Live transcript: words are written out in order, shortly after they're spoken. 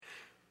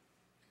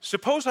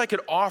Suppose I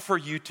could offer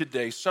you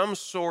today some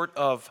sort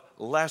of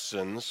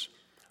lessons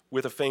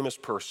with a famous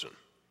person.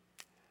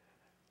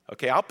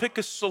 Okay, I'll pick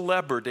a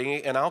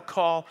celebrity and I'll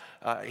call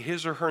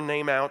his or her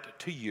name out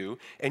to you,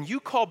 and you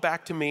call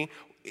back to me.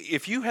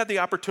 If you had the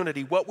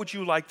opportunity, what would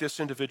you like this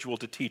individual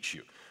to teach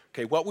you?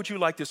 Okay, what would you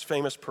like this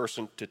famous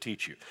person to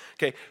teach you?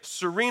 Okay,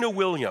 Serena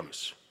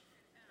Williams.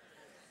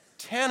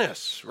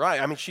 Tennis,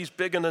 right. I mean, she's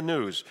big in the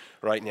news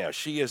right now.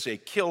 She is a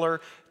killer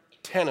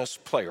tennis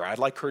player. I'd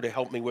like her to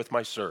help me with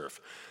my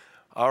serve.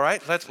 All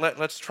right,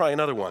 let's try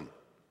another one.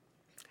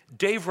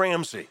 Dave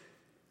Ramsey.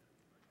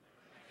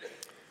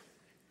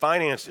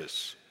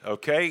 Finances,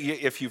 okay?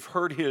 If you've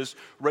heard his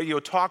radio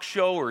talk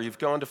show or you've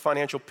gone to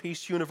Financial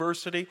Peace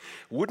University,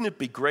 wouldn't it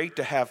be great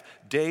to have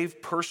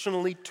Dave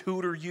personally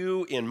tutor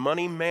you in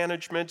money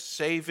management,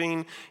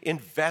 saving,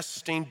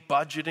 investing,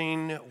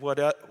 budgeting,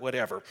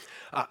 whatever?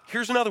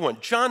 Here's another one,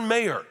 John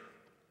Mayer.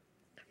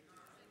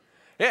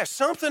 Yeah,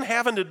 something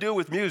having to do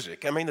with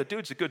music. I mean, the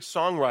dude's a good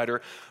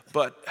songwriter,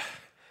 but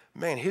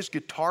man, his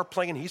guitar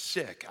playing, he's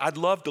sick. I'd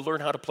love to learn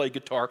how to play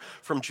guitar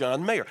from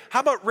John Mayer.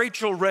 How about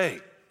Rachel Ray?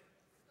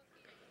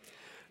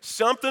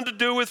 Something to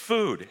do with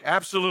food,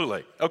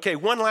 absolutely. Okay,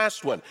 one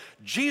last one.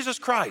 Jesus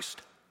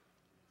Christ.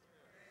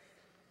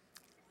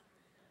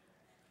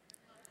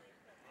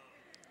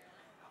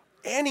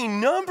 Any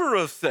number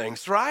of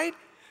things, right?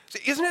 So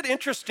isn't it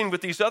interesting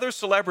with these other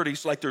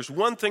celebrities, like there's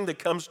one thing that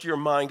comes to your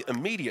mind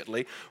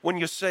immediately when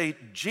you say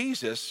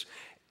Jesus,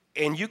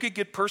 and you could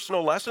get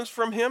personal lessons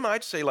from him?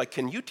 I'd say, like,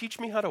 can you teach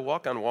me how to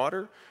walk on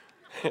water?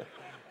 Yeah,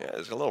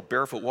 there's a little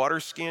barefoot water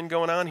skiing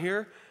going on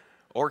here.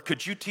 Or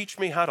could you teach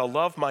me how to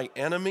love my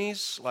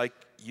enemies like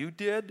you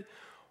did?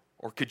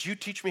 Or could you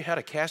teach me how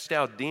to cast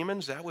out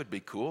demons? That would be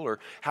cool. Or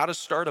how to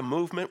start a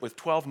movement with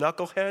 12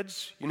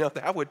 knuckleheads? You know,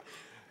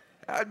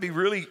 that'd be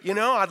really,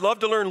 I'd love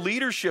to learn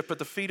leadership at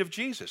the feet of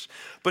Jesus.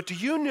 But do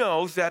you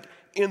know that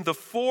in the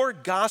 4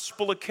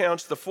 gospel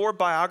accounts, the 4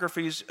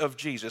 biographies of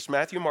Jesus,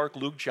 Matthew, Mark,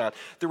 Luke, John,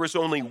 there was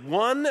only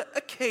one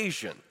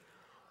occasion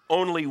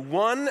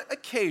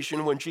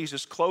when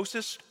Jesus'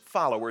 closest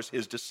followers,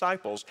 his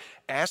disciples,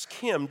 ask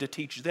him to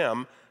teach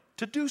them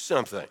to do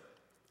something.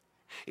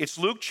 It's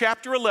Luke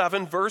chapter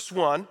 11, verse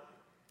 1.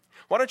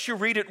 Why don't you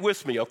read it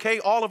with me, okay?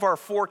 All of our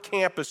 4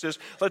 campuses,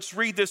 let's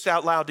read this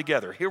out loud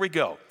together. Here we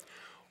go.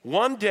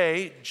 One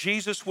day,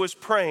 Jesus was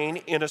praying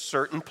in a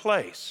certain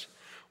place.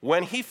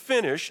 When he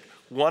finished,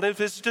 one of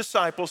his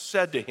disciples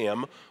said to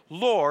him,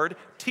 "Lord,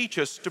 teach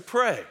us to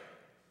pray."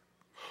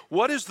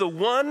 What is the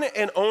one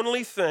and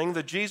only thing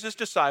that Jesus'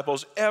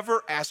 disciples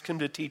ever asked him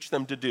to teach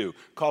them to do?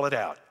 Call it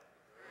out.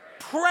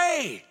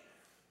 Pray.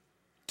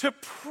 To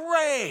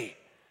pray.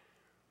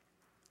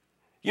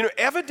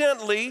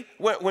 Evidently,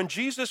 when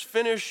Jesus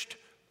finished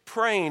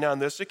praying on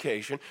this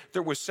occasion,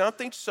 there was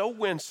something so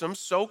winsome,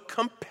 so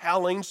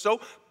compelling,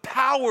 so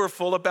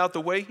powerful about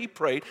the way he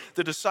prayed.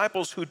 The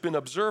disciples who'd been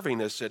observing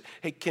this said,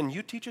 "Hey, can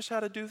you teach us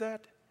how to do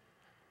that?"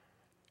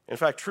 In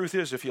fact, truth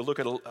is, if you look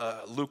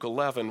at Luke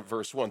 11,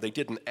 verse 1, they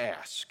didn't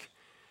ask.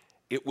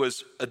 It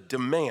was a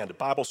demand.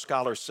 Bible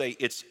scholars say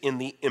it's in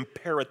the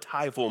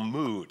imperatival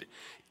mood.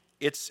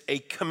 It's a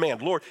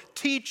command. Lord,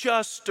 teach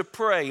us to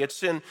pray.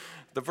 It's in,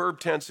 the verb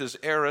tense is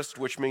aorist,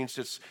 which means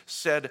it's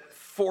said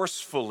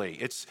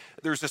forcefully.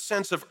 There's a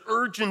sense of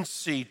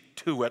urgency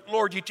to it.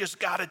 Lord, you just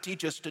got to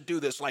teach us to do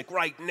this, like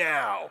right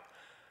now.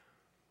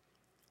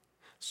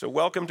 So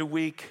welcome to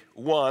week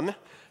 1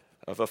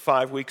 of a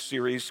 5-week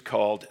series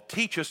called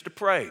Teach Us to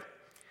Pray.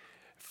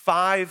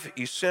 5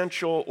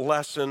 essential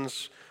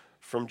lessons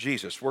from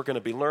Jesus. We're going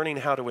to be learning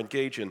how to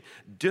engage in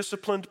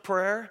disciplined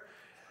prayer,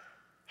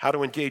 how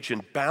to engage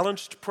in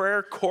balanced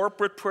prayer,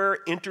 corporate prayer,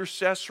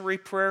 intercessory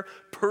prayer,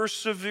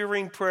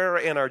 persevering prayer,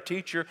 and our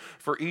teacher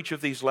for each of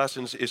these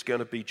lessons is going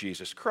to be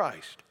Jesus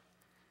Christ.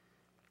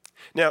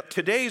 Now,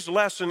 today's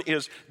lesson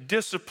is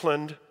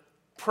disciplined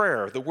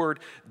prayer. The word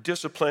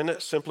discipline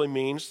simply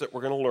means that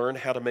we're going to learn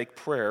how to make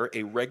prayer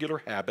a regular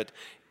habit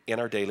in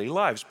our daily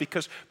lives,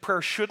 because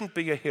prayer shouldn't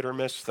be a hit or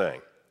miss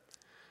thing.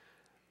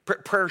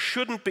 Prayer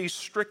shouldn't be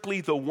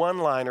strictly the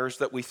one-liners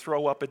that we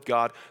throw up at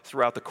God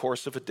throughout the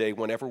course of a day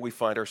whenever we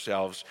find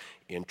ourselves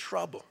in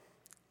trouble.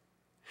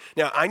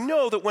 Now, I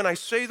know that when I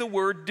say the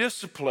word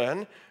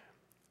discipline,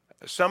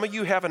 some of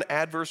you have an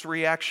adverse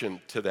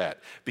reaction to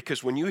that,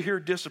 because when you hear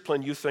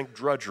discipline, you think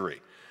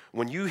drudgery.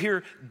 When you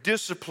hear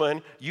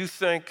discipline, you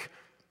think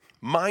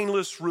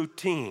mindless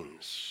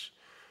routines.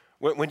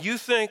 When you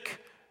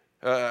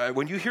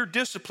hear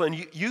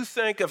discipline, you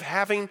think of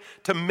having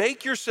to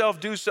make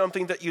yourself do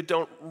something that you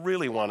don't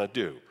really want to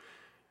do.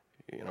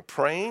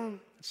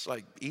 Praying, it's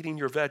like eating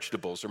your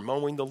vegetables or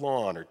mowing the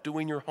lawn or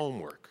doing your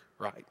homework,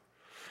 right?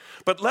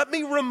 But let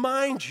me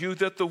remind you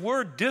that the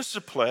word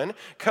discipline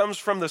comes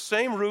from the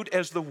same root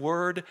as the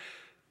word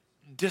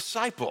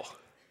disciple.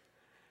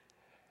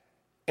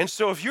 And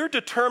so if you're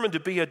determined to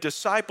be a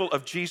disciple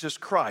of Jesus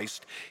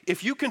Christ,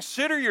 if you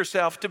consider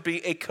yourself to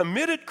be a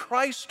committed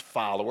Christ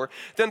follower,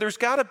 then there's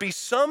got to be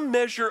some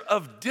measure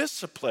of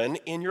discipline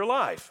in your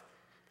life.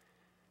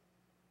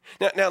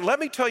 Now, let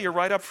me tell you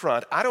right up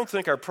front, I don't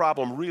think our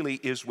problem really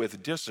is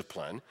with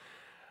discipline.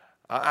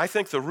 I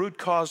think the root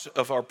cause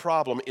of our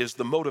problem is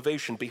the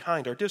motivation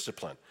behind our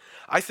discipline.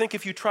 I think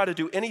if you try to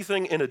do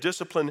anything in a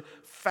disciplined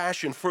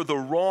fashion for the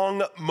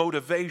wrong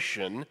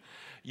motivation,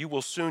 you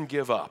will soon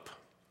give up.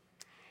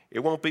 It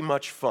won't be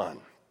much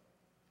fun.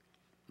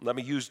 Let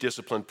me use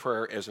disciplined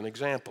prayer as an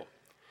example.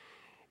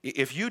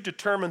 If you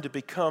determine to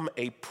become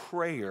a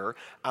prayer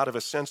out of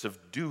a sense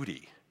of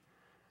duty,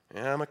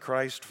 I'm a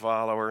Christ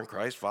follower, and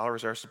Christ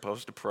followers are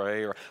supposed to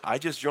pray, or I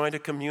just joined a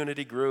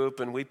community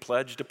group and we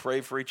pledged to pray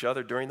for each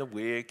other during the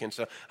week, and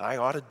so I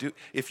ought to do.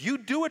 If you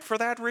do it for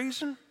that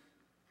reason,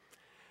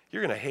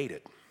 you're going to hate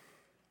it.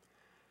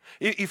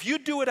 If you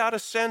do it out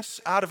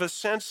of a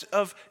sense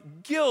of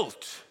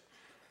guilt,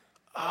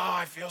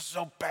 I feel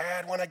so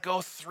bad when I go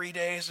 3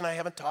 days and I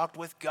haven't talked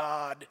with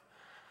God.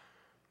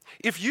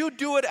 If you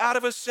do it out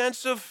of a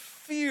sense of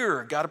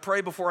fear, got to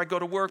pray before I go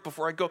to work,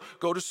 before I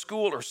go to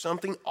school, or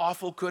something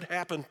awful could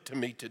happen to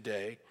me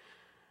today,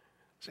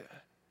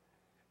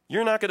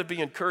 you're not going to be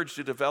encouraged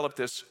to develop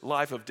this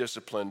life of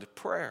disciplined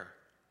prayer.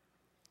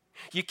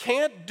 You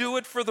can't do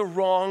it for the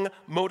wrong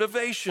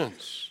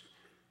motivations.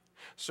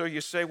 So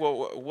you say,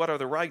 well, what are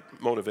the right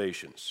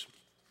motivations?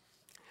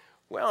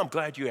 Well, I'm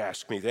glad you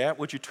asked me that.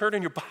 Would you turn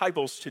in your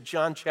Bibles to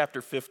John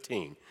chapter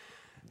 15?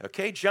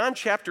 Okay, John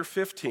chapter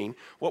 15.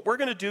 What we're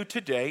going to do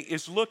today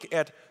is look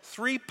at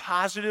 3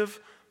 positive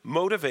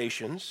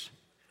motivations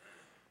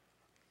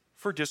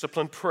for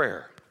disciplined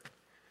prayer.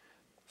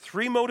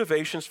 3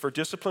 motivations for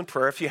disciplined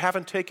prayer. If you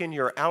haven't taken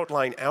your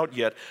outline out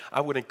yet,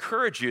 I would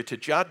encourage you to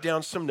jot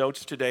down some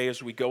notes today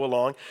as we go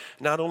along,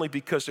 not only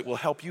because it will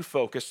help you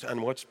focus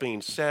on what's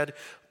being said,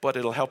 but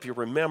it'll help you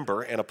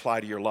remember and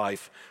apply to your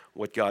life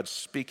what God's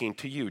speaking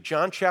to you.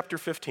 John chapter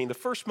 15, the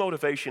first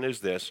motivation is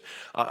this.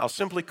 I'll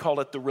simply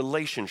call it the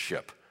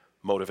relationship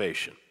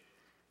motivation.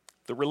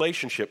 The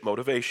relationship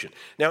motivation.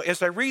 Now,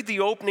 as I read the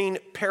opening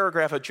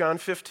paragraph of John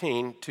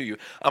 15 to you,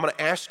 I'm going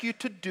to ask you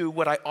to do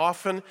what I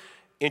often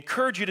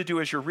encourage you to do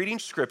as you're reading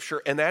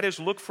Scripture, and that is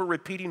look for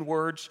repeating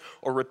words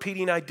or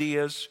repeating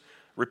ideas,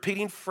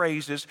 repeating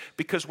phrases,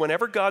 because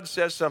whenever God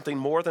says something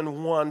more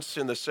than once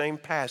in the same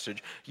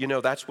passage, you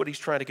know that's what he's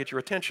trying to get your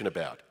attention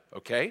about,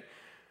 okay?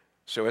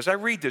 So as I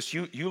read this,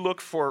 you look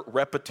for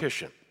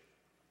repetition.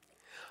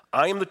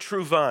 I am the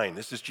true vine.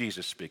 This is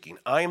Jesus speaking.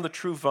 I am the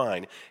true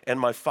vine, and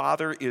my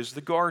Father is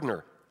the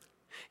gardener.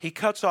 He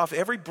cuts off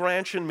every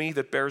branch in me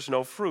that bears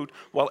no fruit,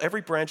 while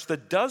every branch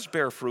that does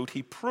bear fruit,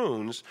 he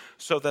prunes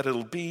so that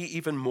it'll be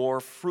even more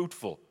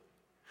fruitful.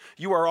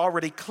 You are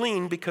already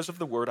clean because of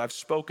the word I've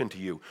spoken to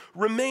you.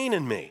 Remain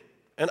in me,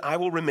 and I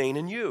will remain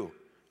in you.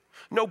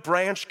 No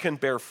branch can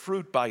bear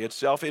fruit by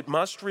itself. It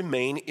must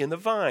remain in the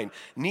vine.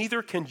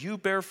 Neither can you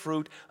bear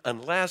fruit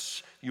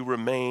unless you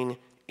remain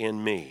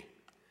in me.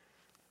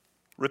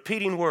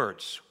 Repeating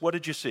words. What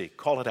did you see?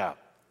 Call it out.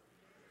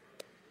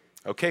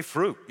 Okay,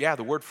 fruit. Yeah,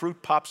 the word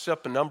fruit pops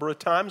up a number of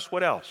times.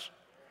 What else?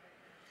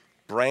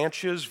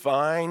 Branches,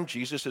 vine.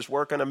 Jesus is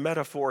working a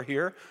metaphor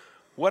here.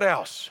 What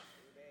else?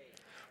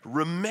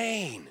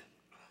 Remain.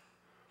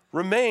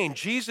 Remain.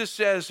 Jesus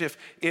says,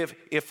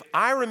 if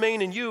I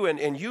remain in you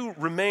and you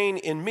remain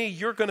in me,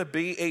 you're going to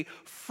be a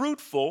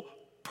fruitful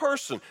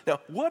person. Now,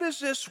 what does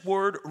this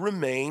word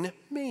remain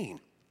mean?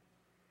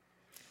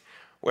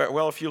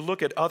 Well, if you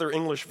look at other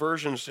English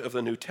versions of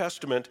the New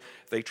Testament,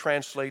 they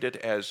translate it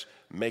as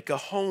make a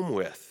home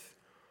with,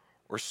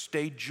 or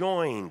stay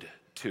joined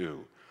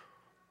to,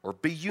 or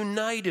be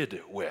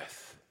united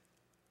with.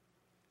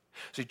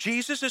 See,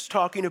 Jesus is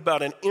talking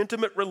about an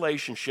intimate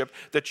relationship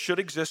that should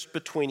exist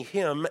between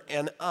him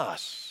and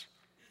us.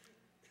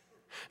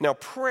 Now,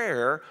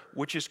 prayer,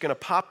 which is going to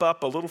pop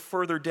up a little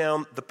further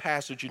down the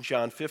passage in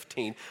John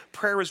 15,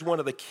 prayer is one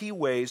of the key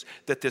ways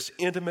that this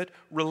intimate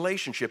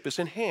relationship is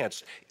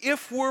enhanced.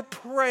 If we're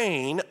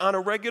praying on a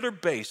regular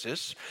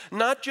basis,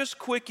 not just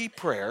quickie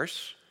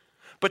prayers,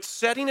 but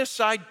setting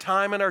aside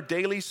time in our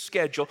daily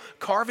schedule,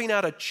 carving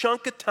out a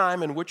chunk of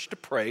time in which to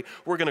pray,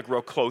 we're going to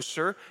grow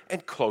closer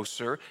and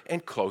closer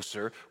and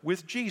closer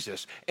with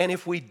Jesus. And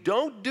if we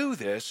don't do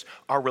this,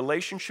 our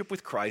relationship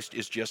with Christ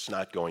is just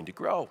not going to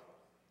grow.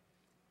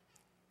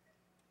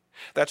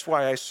 That's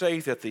why I say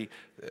that the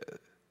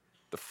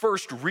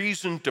first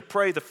reason to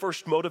pray, the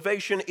first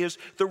motivation is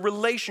the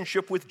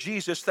relationship with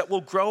Jesus that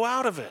will grow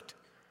out of it.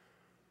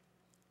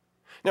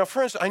 Now,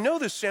 friends, I know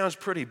this sounds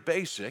pretty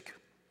basic,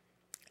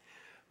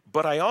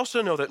 but I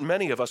also know that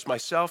many of us,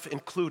 myself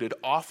included,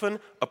 often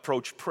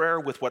approach prayer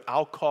with what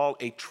I'll call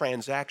a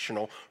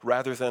transactional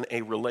rather than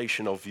a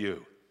relational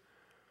view.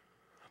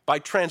 By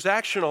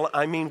transactional,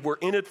 I mean we're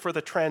in it for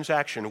the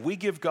transaction. We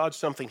give God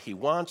something he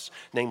wants,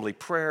 namely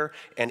prayer,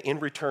 and in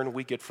return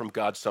we get from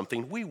God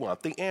something we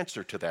want, the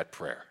answer to that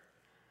prayer.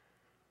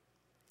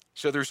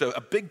 So there's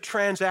a big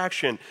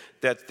transaction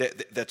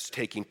that's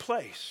taking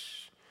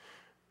place.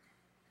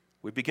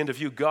 We begin to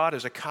view God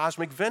as a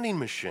cosmic vending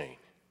machine.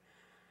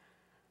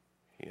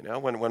 You know,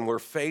 when we're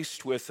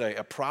faced with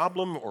a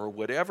problem or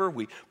whatever,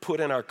 we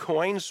put in our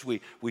coins, we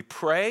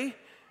pray,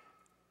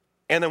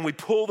 And then we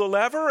pull the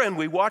lever and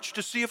we watch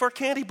to see if our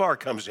candy bar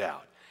comes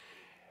out.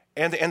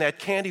 And that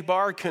candy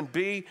bar can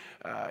be,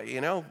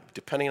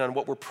 depending on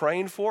what we're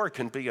praying for, it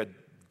can be a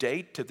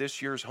date to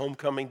this year's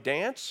homecoming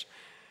dance.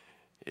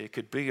 It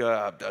could be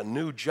a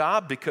new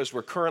job because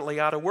we're currently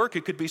out of work.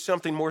 It could be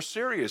something more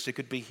serious. It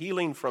could be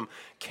healing from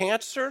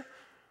cancer.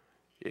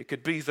 It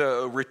could be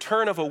the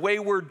return of a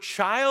wayward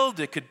child.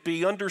 It could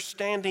be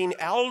understanding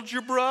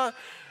algebra.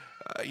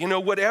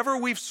 Whatever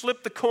we've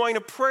slipped the coin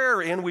of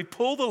prayer in, we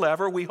pull the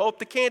lever, we hope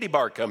the candy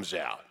bar comes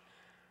out.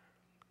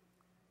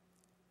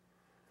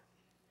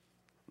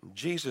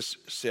 Jesus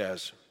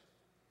says,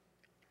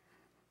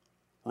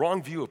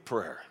 wrong view of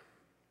prayer.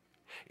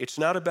 It's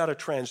not about a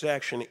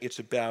transaction, it's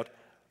about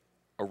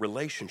a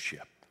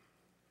relationship.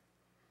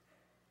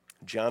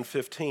 John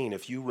 15,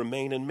 if you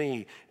remain in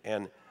me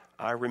and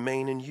I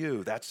remain in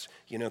you, that's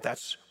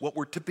what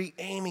we're to be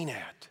aiming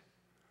at.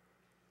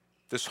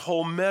 This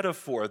whole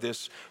metaphor,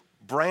 this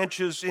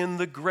branches in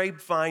the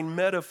grapevine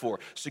metaphor,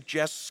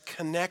 suggests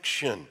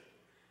connection,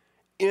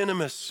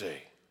 intimacy.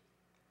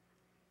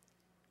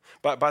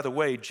 By the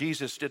way,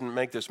 Jesus didn't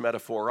make this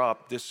metaphor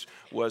up. This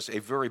was a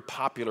very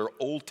popular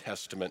Old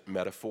Testament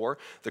metaphor.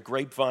 The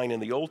grapevine in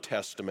the Old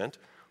Testament,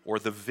 or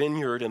the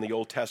vineyard in the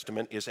Old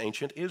Testament, is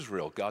ancient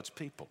Israel, God's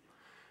people.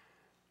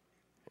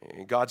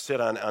 God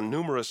said on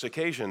numerous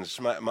occasions,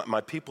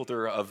 my people,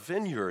 they're a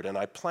vineyard, and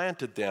I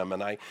planted them,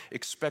 and I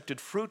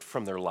expected fruit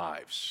from their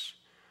lives.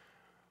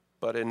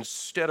 But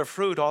instead of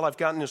fruit, all I've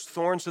gotten is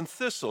thorns and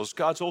thistles.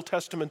 God's Old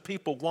Testament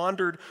people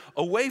wandered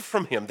away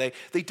from him. They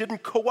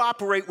didn't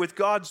cooperate with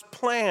God's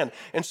plan,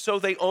 and so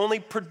they only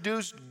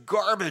produced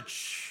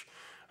garbage.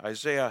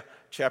 Isaiah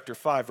chapter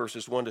 5,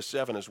 verses 1 to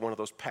 7 is one of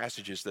those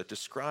passages that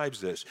describes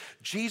this.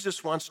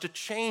 Jesus wants to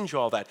change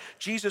all that.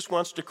 Jesus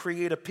wants to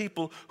create a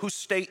people who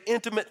stay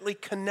intimately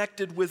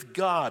connected with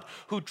God,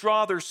 who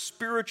draw their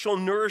spiritual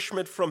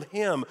nourishment from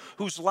him,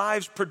 whose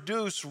lives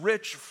produce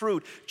rich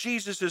fruit.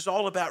 Jesus is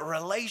all about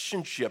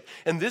relationship,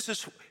 and this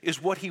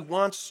is what he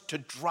wants to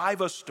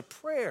drive us to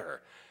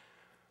prayer.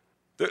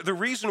 The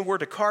reason we're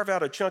to carve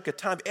out a chunk of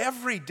time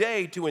every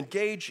day to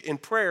engage in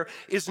prayer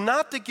is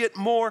not to get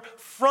more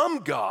from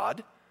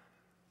God,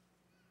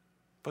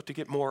 but to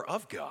get more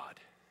of God.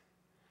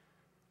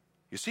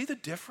 You see the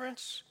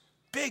difference?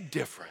 Big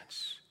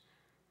difference.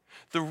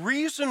 The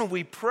reason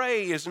we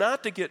pray is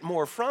not to get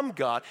more from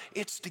God,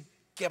 it's to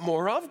get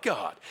more of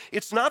God.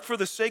 It's not for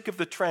the sake of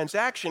the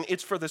transaction,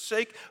 it's for the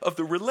sake of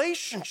the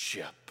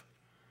relationship.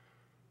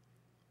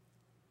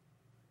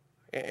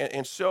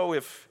 And so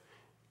if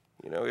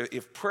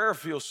prayer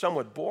feels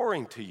somewhat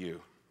boring to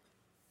you,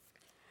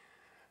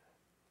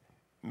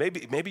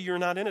 maybe you're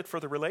not in it for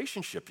the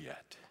relationship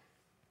yet.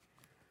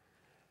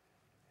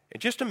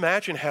 And just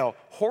imagine how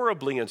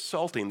horribly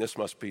insulting this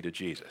must be to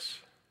Jesus.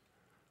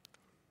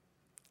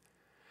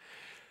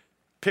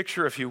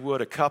 Picture, if you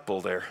would, a couple,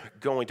 they're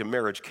going to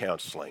marriage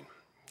counseling.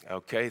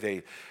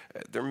 Okay,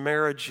 their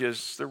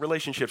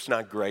relationship's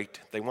not great.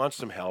 They want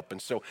some help.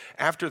 And so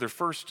after their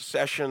first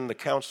session, the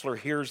counselor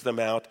hears them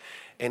out,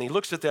 and he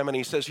looks at them and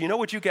he says, you know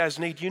what you guys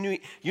need?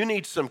 You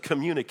need some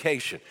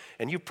communication.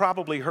 And you've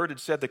probably heard it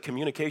said that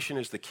communication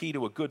is the key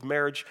to a good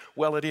marriage.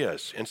 Well, it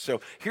is. And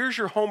so here's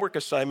your homework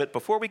assignment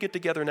before we get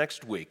together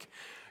next week.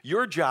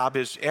 Your job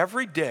is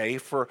every day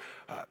for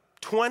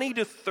 20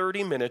 to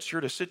 30 minutes,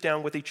 you're to sit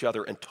down with each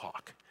other and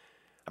talk.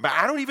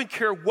 I don't even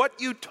care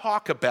what you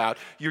talk about.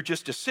 You're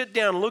just to sit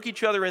down, look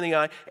each other in the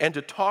eye, and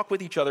to talk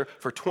with each other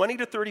for 20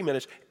 to 30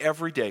 minutes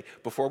every day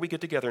before we get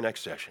together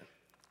next session.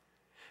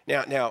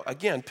 Now,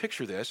 again,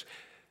 picture this.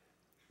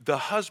 The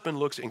husband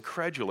looks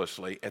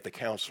incredulously at the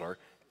counselor,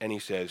 and he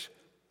says,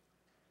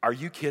 are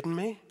you kidding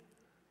me?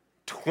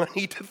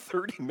 20 to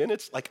 30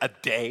 minutes, like a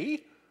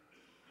day?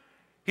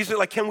 He said,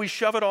 can we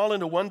shove it all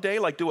into one day,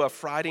 do a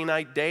Friday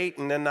night date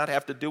and then not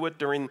have to do it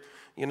during,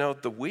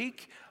 the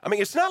week?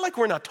 It's not like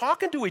we're not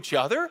talking to each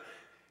other.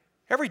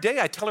 Every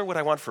day I tell her what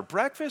I want for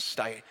breakfast.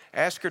 I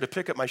ask her to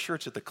pick up my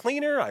shirts at the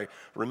cleaner. I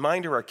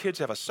remind her our kids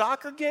have a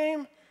soccer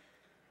game.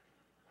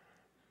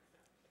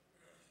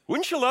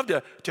 Wouldn't you love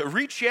to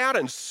reach out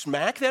and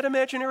smack that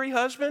imaginary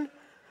husband?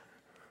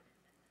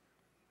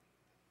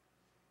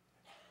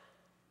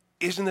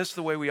 Isn't this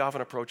the way we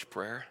often approach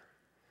prayer?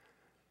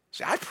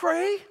 Say, I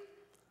pray.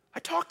 I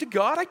talk to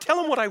God. I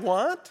tell him what I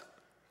want.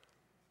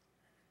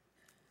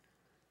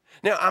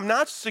 Now, I'm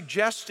not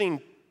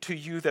suggesting to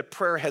you that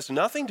prayer has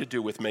nothing to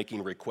do with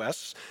making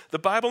requests. The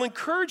Bible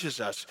encourages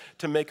us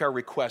to make our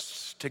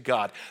requests to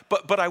God.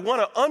 But I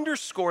want to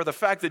underscore the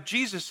fact that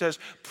Jesus says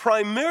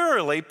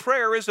primarily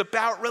prayer is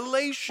about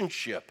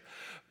relationship.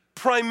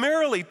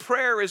 Primarily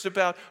prayer is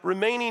about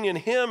remaining in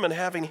him and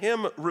having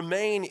him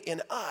remain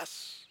in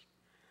us.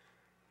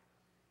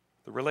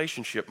 The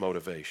relationship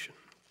motivation.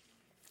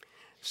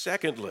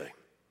 Secondly,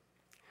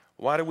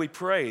 why do we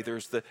pray?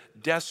 There's the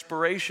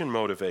desperation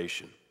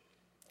motivation.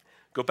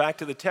 Go back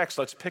to the text.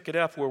 Let's pick it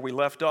up where we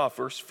left off,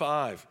 verse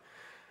 5.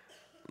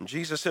 And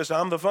Jesus says,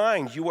 I'm the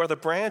vine, you are the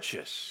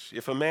branches.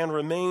 If a man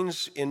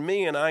remains in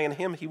me and I in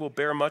him, he will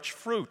bear much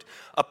fruit.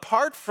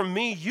 Apart from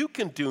me, you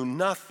can do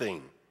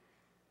nothing.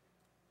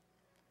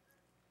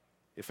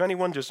 If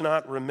anyone does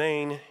not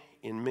remain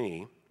in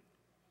me,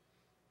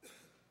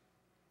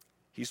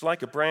 he's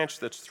like a branch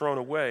that's thrown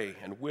away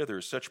and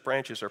withers. Such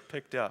branches are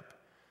picked up,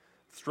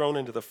 thrown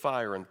into the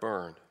fire, and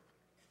burned.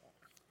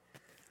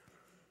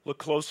 Look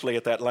closely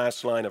at that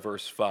last line of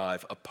verse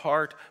 5.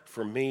 Apart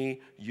from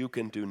me, you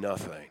can do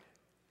nothing.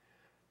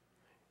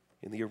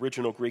 In the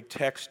original Greek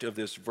text of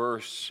this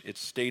verse,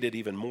 it's stated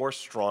even more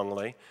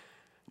strongly.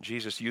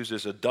 Jesus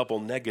uses a double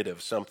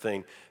negative,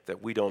 something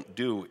that we don't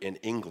do in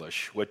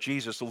English. What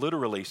Jesus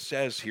literally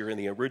says here in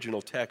the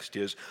original text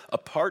is,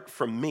 apart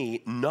from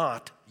me,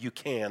 not you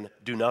can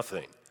do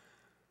nothing.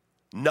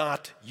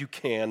 Not you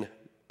can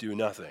do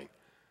nothing.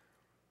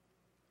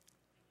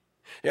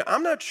 Now,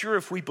 I'm not sure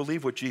if we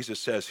believe what Jesus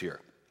says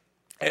here.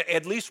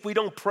 At least we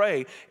don't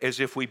pray as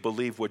if we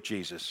believe what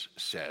Jesus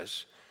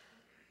says.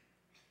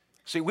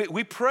 See,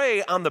 we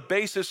pray on the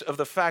basis of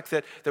the fact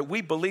that we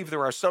believe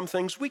there are some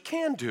things we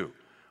can do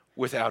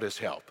without his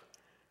help.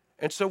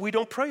 And so we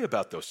don't pray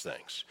about those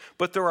things.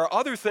 But there are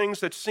other things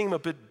that seem a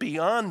bit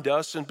beyond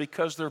us, and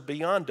because they're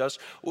beyond us,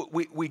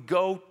 we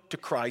go to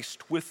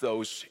Christ with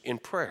those in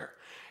prayer.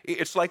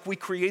 It's like we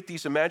create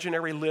these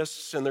imaginary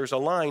lists, and there's a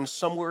line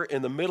somewhere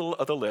in the middle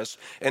of the list,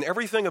 and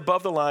everything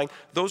above the line,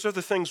 those are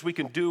the things we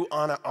can do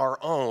on our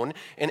own,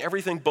 and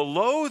everything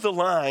below the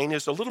line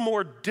is a little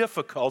more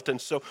difficult,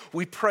 and so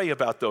we pray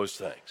about those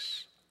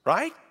things,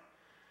 right?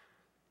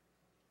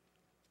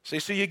 See,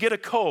 so you get a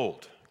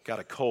cold. Got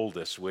a cold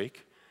this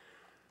week.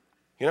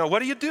 You know,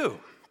 what do?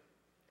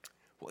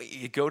 Well,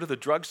 you go to the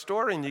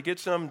drugstore and you get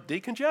some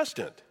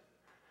decongestant.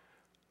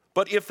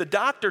 But if the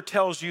doctor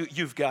tells you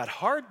you've got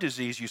heart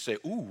disease, you say,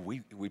 ooh,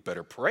 we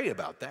better pray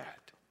about that.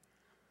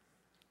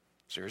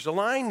 So there's a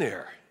line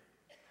there.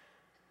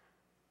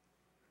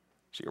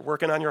 So you're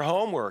working on your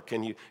homework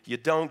and you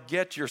don't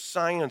get your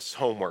science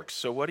homework.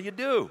 So what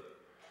do?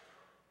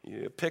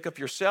 You pick up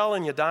your cell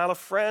and you dial a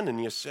friend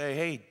and you say,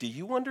 hey, do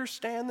you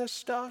understand this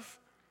stuff?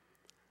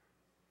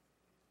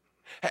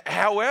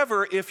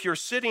 However, if you're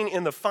sitting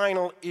in the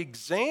final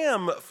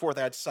exam for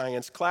that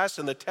science class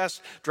and the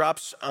test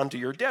drops onto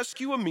your desk,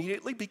 you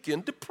immediately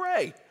begin to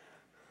pray.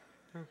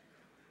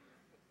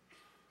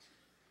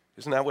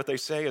 Isn't that what they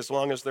say? As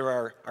long as there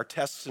are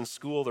tests in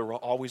school, there will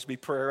always be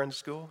prayer in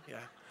school? Yeah.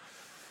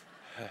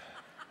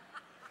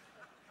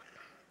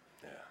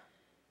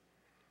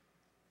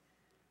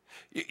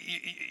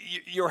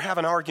 You're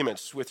having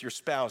arguments with your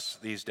spouse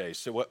these days,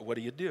 so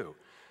what do?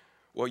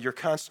 Well, you're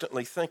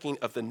constantly thinking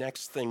of the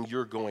next thing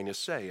you're going to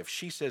say. If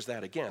she says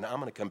that again, I'm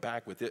going to come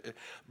back with it.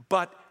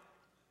 But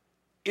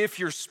if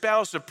your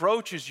spouse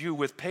approaches you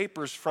with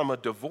papers from a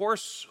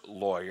divorce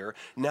lawyer,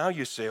 now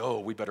you say, oh,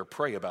 we better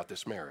pray about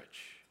this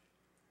marriage.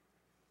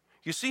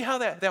 You see how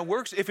that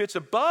works? If it's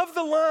above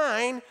the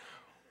line,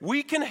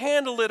 we can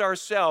handle it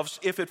ourselves.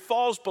 If it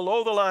falls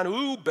below the line,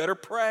 ooh, better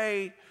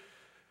pray.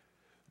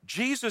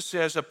 Jesus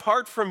says,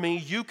 apart from me,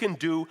 you can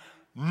do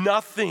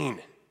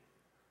nothing.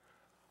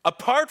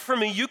 Apart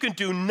from me, you can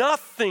do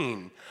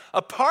nothing.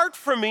 Apart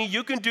from me,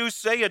 you can do,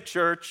 say it,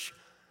 church,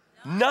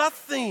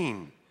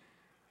 nothing.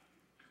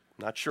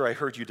 Not sure I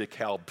heard you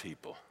DeKalb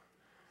people.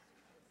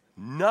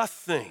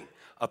 Nothing.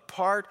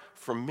 Apart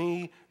from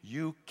me,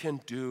 you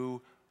can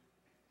do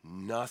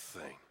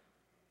nothing.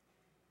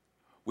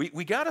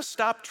 We got to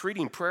stop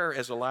treating prayer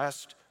as a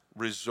last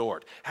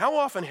resort. How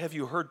often have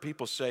you heard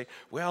people say,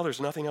 well, there's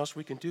nothing else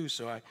we can do,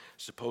 so I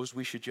suppose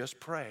we should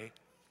just pray?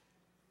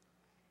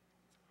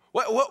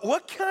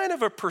 What kind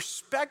of a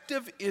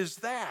perspective is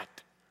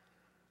that?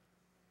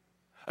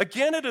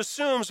 Again, it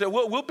assumes that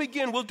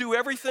we'll do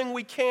everything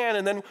we can,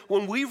 and then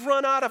when we've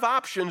run out of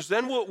options,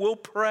 then we'll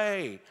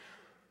pray.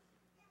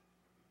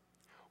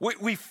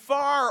 We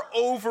far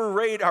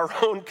overrate our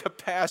own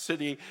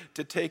capacity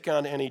to take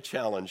on any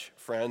challenge,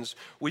 friends.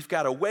 We've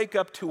got to wake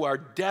up to our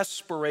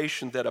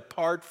desperation that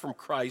apart from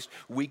Christ,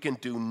 we can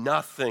do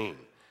nothing.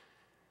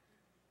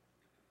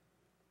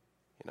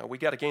 You know, we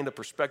got to gain the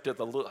perspective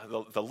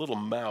of the little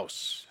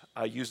mouse.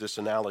 I use this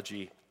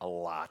analogy a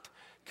lot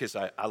because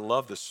I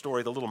love this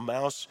story. The little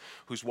mouse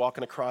who's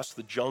walking across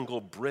the jungle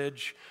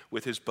bridge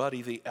with his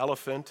buddy, the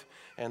elephant,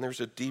 and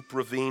there's a deep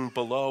ravine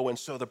below, and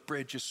so the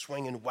bridge is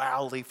swinging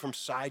wildly from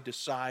side to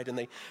side, and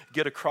they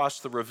get across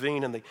the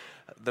ravine, and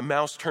the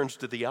mouse turns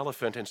to the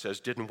elephant and says,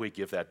 didn't we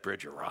give that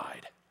bridge a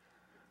ride?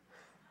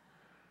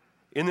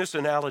 In this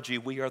analogy,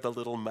 we are the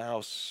little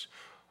mouse.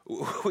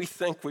 We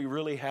think we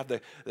really have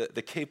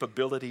the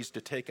capabilities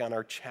to take on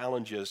our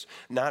challenges,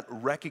 not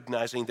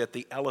recognizing that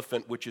the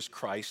elephant, which is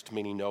Christ,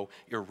 meaning no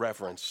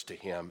irreverence to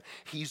him,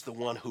 he's the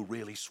one who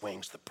really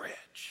swings the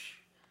bridge.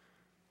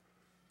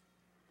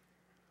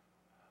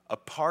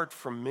 Apart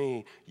from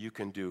me, you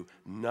can do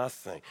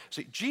nothing.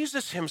 See,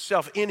 Jesus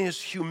himself, in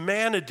his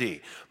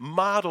humanity,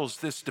 models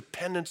this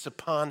dependence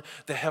upon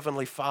the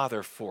Heavenly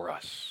Father for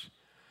us.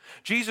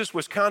 Jesus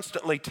was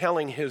constantly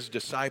telling his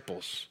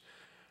disciples,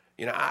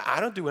 you know, I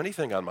don't do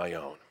anything on my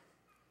own.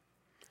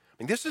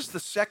 I mean, this is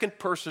the second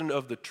person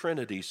of the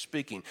Trinity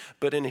speaking,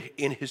 but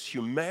in his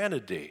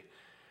humanity,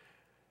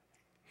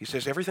 he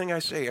says, everything I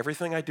say,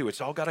 everything I do,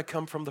 it's all got to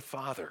come from the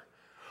Father.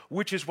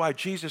 which is why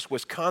Jesus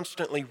was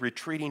constantly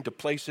retreating to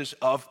places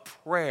of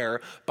prayer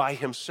by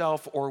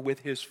himself or with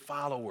his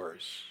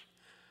followers.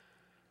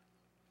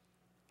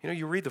 You know,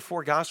 you read the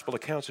 4 gospel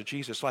accounts of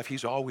Jesus' life,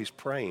 he's always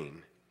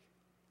praying.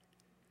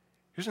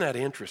 Isn't that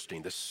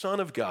interesting? The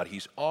Son of God,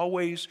 he's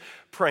always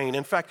praying.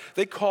 In fact,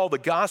 they call the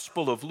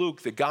Gospel of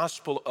Luke the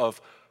Gospel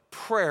of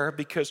Prayer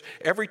because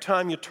every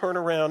time you turn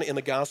around in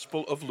the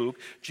Gospel of Luke,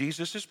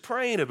 Jesus is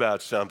praying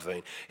about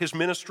something. His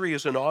ministry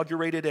is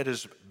inaugurated at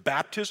his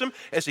baptism.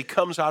 As he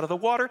comes out of the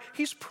water,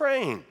 he's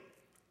praying.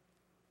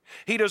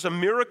 He does a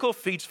miracle,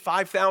 feeds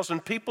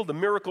 5,000 people. The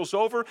miracle's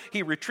over.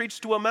 He retreats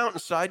to a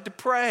mountainside to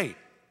pray.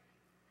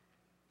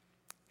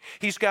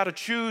 He's got to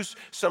choose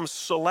some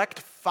select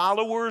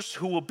followers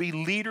who will be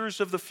leaders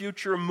of the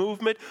future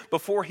movement.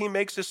 Before he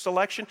makes his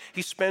selection,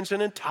 he spends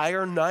an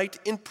entire night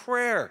in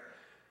prayer.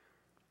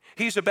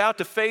 He's about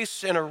to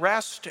face an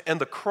arrest and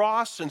the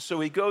cross, and so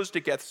he goes to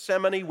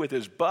Gethsemane with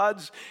his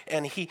buds,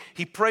 and he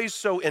prays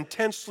so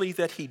intensely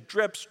that he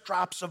drips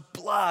drops of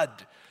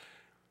blood.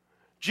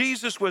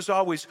 Jesus was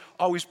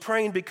always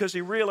praying because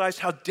he realized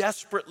how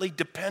desperately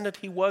dependent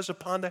he was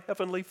upon the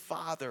Heavenly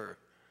Father.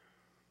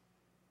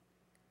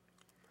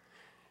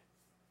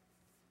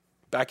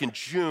 Back in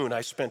June, I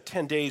spent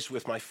 10 days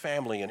with my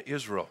family in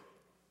Israel.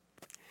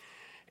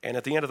 And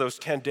at the end of those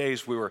 10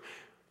 days, we were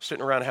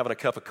sitting around having a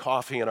cup of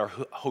coffee in our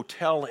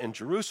hotel in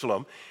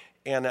Jerusalem.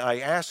 And I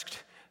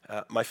asked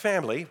my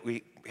family,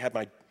 we had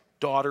my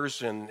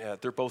daughters, and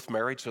they're both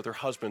married, so their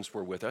husbands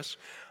were with us.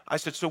 I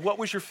said, so what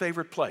was your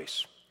favorite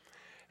place?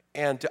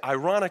 And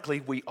ironically,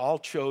 we all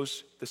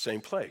chose the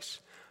same place,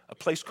 a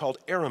place called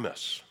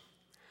Aramis.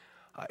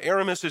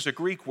 Aramis is a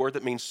Greek word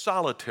that means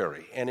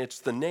solitary, and it's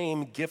the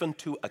name given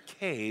to a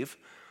cave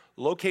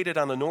located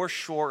on the north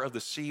shore of the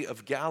Sea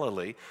of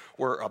Galilee,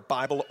 where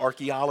Bible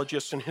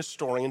archaeologists and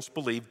historians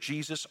believe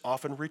Jesus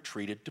often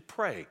retreated to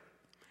pray.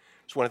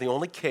 It's one of the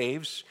only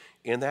caves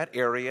in that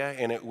area,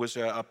 and it was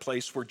a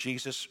place where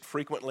Jesus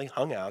frequently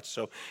hung out,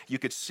 so you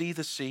could see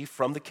the sea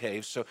from the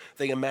cave, so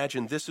they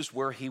imagined this is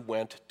where he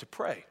went to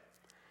pray.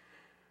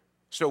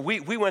 So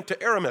we went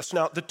to Aramis.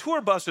 Now, the tour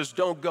buses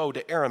don't go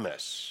to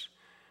Aramis.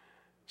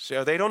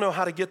 So they don't know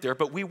how to get there,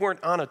 but we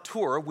weren't on a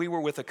tour. We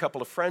were with a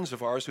couple of friends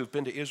of ours who've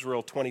been to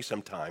Israel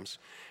 20-some times,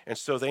 and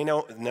so they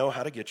know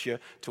how to get you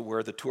to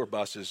where the tour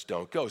buses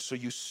don't go. So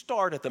you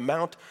start at the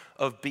Mount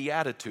of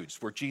Beatitudes,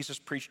 where Jesus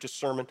preached a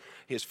sermon,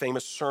 his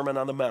famous Sermon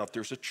on the Mount.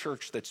 There's a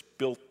church that's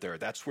built there.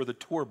 That's where the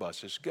tour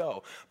buses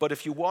go. But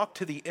if you walk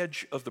to the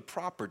edge of the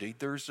property,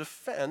 there's a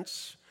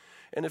fence,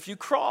 and if you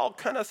crawl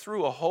kind of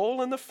through a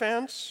hole in the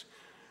fence,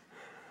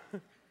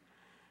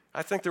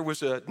 I think there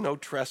was a no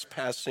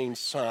trespassing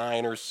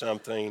sign or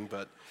something,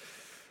 but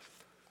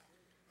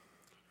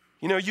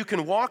you know, you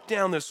can walk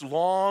down this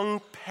long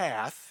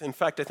path. In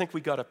fact, I think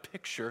we got a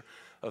picture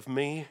of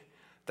me.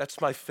 That's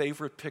my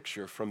favorite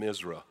picture from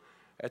Israel.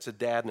 That's a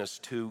dad and his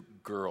 2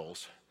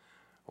 girls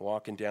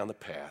walking down the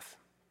path.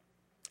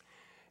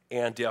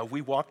 And we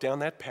walk down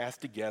that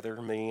path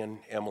together, me and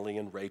Emily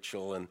and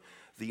Rachel and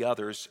the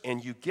others,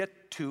 and you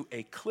get to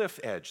a cliff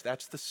edge.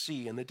 That's the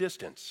sea in the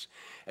distance.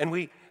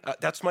 And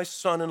that's my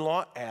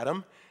son-in-law,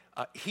 Adam.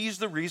 He's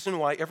the reason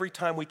why every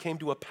time we came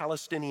to a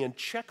Palestinian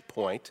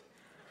checkpoint,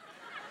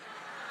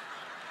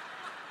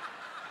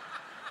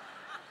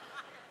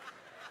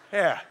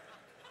 they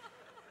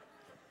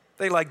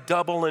like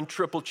double and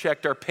triple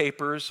checked our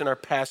papers and our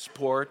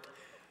passport.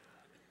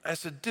 I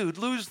said, dude,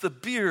 lose the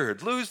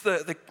beard, lose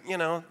the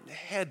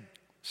head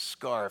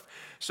scarf.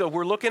 So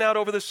we're looking out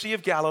over the Sea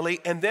of Galilee,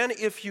 and then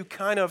if you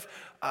kind of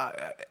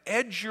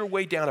edge your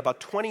way down about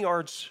 20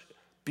 yards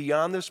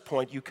beyond this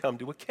point, you come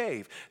to a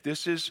cave.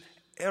 This is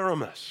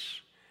Aramis.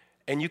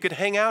 And you could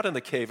hang out in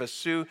the cave,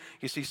 as you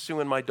see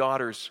Sue and my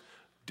daughters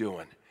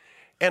doing.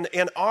 And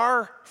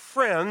our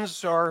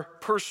friends, our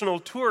personal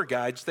tour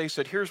guides, they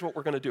said, here's what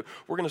we're going to do.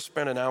 We're going to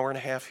spend an hour and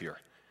a half here.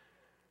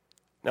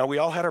 Now, we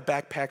all had our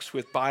backpacks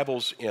with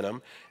Bibles in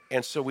them,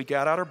 and so we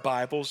got out our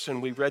Bibles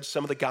and we read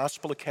some of the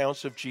gospel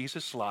accounts of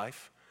Jesus'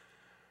 life,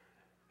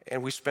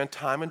 and we spent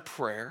time in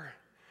prayer,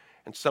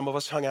 and some of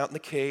us hung out in the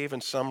cave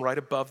and some right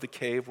above the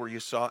cave where you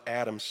saw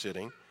Adam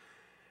sitting.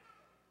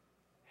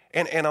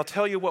 And I'll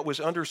tell you what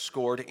was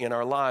underscored in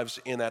our lives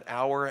in that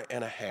hour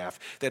and a half,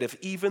 that if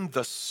even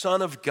the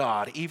Son of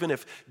God, even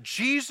if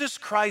Jesus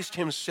Christ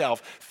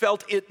himself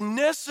felt it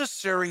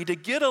necessary to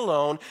get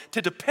alone,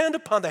 to depend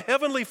upon the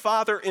Heavenly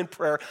Father in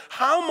prayer,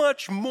 how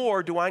much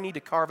more do I need to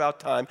carve out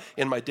time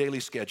in my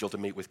daily schedule to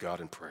meet with God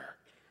in prayer?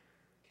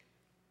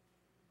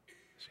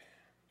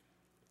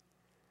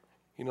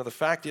 You know, the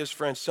fact is,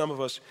 friends, some of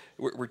us,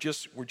 we're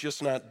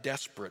just not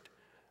desperate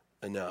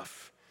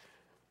enough.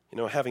 You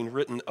know, having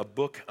written a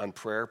book on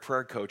prayer,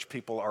 Prayer Coach,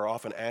 people are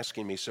often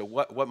asking me, so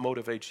what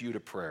motivates you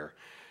to prayer?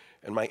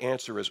 And my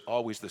answer is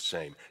always the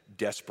same: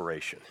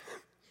 desperation.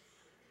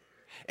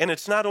 And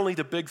it's not only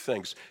the big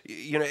things.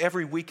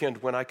 Every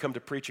weekend when I come to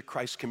preach at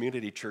Christ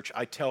Community Church,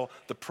 I tell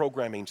the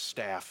programming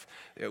staff,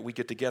 we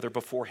get together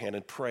beforehand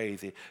and pray,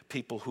 the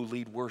people who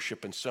lead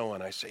worship and so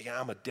on. I say,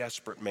 I'm a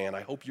desperate man.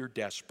 I hope you're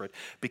desperate,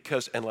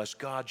 because unless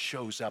God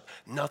shows up,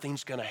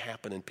 nothing's going to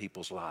happen in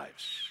people's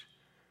lives.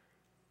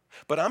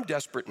 But I'm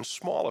desperate in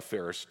small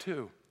affairs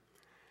too.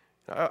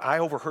 I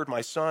overheard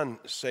my son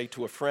say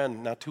to a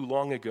friend not too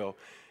long ago,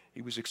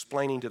 he was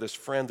explaining to this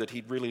friend that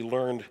he'd really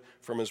learned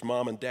from his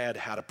mom and dad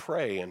how to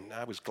pray, and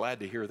I was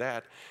glad to hear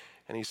that.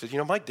 And he said,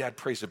 my dad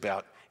prays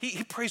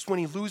he prays when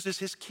he loses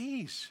his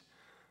keys.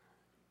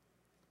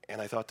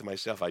 And I thought to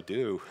myself, I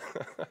do.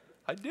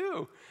 I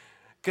do.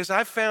 Because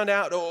I found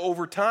out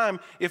over time,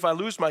 if I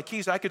lose my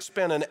keys, I could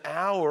spend an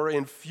hour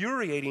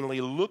infuriatingly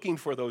looking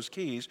for those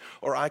keys,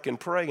 or I can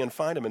pray and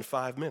find them in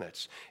 5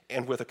 minutes,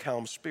 and with a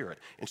calm spirit,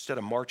 instead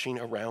of marching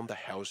around the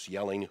house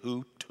yelling,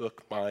 who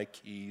took my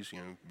keys?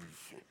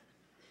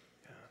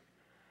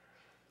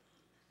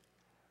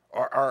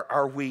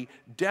 Are we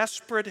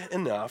desperate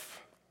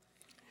enough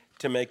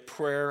to make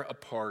prayer a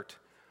part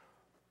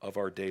of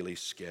our daily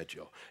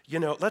schedule?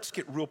 Let's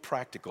get real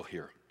practical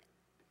here.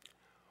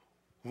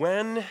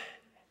 When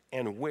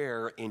and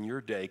where in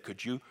your day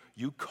could you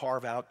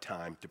carve out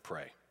time to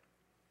pray?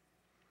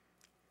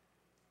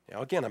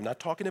 Now, again, I'm not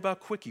talking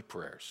about quickie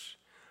prayers.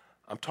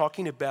 I'm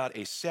talking about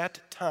a set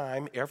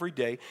time every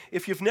day.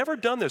 If you've never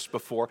done this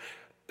before,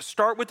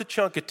 start with a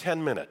chunk of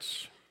 10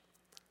 minutes.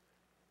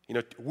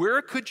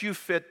 Where could you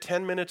fit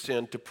 10 minutes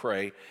in to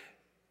pray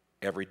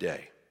every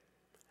day?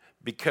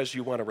 Because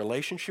you want a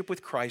relationship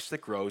with Christ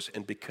that grows,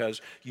 and because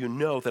you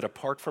know that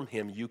apart from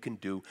Him, you can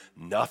do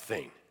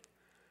nothing.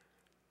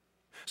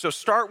 So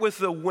start with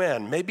the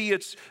when. Maybe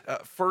it's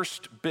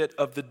first bit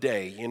of the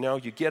day.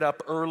 You get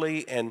up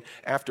early, and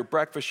after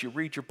breakfast, you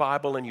read your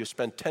Bible, and you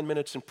spend 10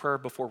 minutes in prayer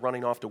before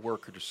running off to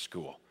work or to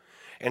school.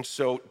 And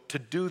so to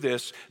do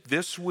this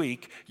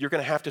week, you're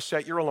going to have to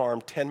set your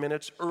alarm 10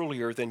 minutes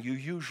earlier than you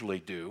usually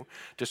do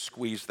to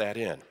squeeze that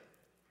in.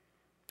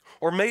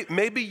 Or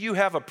maybe you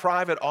have a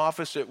private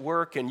office at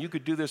work, and you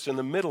could do this in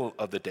the middle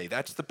of the day.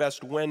 That's the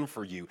best when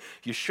for you.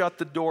 You shut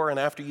the door, and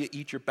after you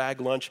eat your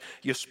bag lunch,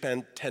 you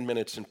spend 10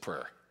 minutes in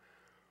prayer.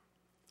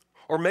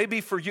 Or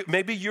maybe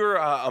you're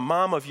a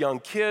mom of young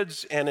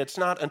kids, and it's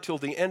not until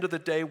the end of the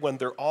day when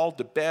they're all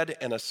to bed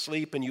and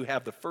asleep, and you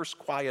have the first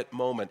quiet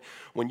moment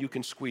when you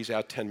can squeeze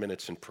out 10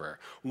 minutes in prayer.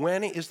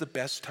 When is the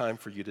best time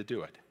for you to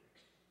do it?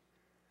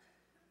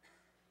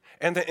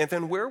 And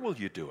then where will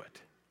you do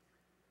it?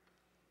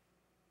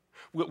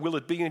 Will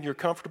it be in your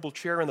comfortable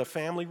chair in the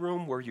family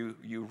room where you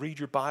read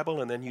your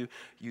Bible and then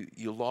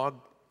you log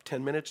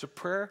 10 minutes of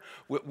prayer?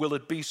 Will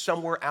it be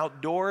somewhere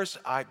outdoors?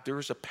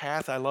 There's a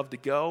path I love to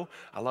go.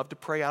 I love to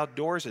pray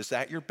outdoors. Is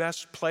that your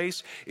best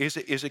place? Is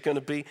it going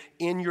to be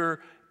in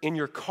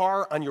your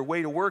car on your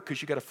way to work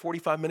because you got a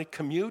 45-minute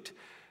commute?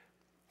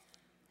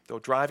 Though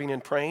driving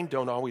and praying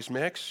don't always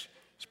mix,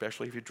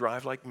 especially if you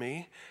drive like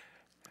me.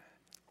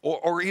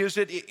 Or is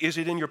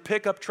it in your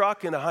pickup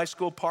truck in a high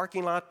school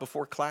parking lot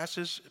before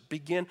classes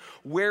begin?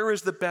 Where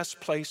is the best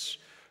place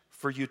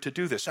for you to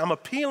do this? I'm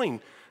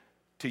appealing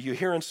to you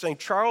here in St.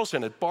 Charles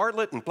and at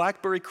Bartlett and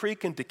Blackberry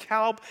Creek and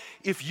DeKalb.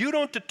 If you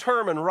don't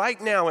determine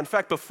right now, in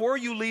fact, before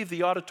you leave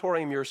the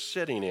auditorium you're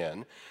sitting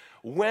in,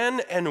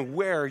 when and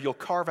where you'll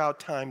carve out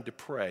time to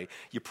pray,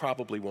 you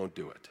probably won't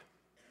do it.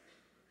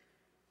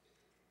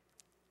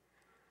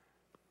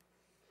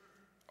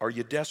 Are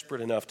you desperate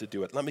enough to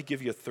do it? Let me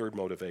give you a third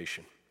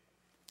motivation.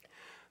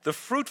 The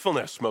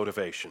fruitfulness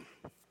motivation.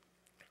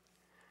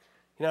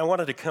 I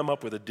wanted to come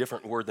up with a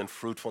different word than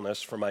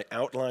fruitfulness for my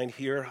outline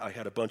here. I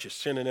had a bunch of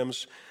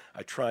synonyms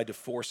I tried to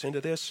force into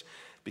this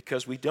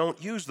because we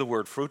don't use the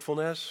word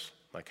fruitfulness.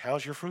 Like,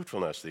 how's your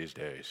fruitfulness these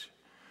days?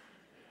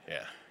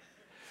 Yeah.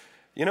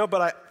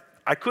 But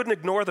I couldn't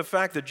ignore the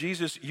fact that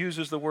Jesus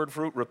uses the word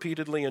fruit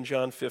repeatedly in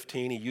John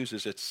 15. He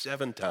uses it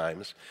 7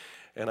 times.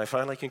 And I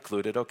finally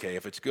concluded, okay,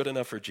 if it's good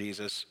enough for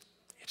Jesus,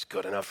 it's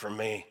good enough for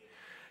me.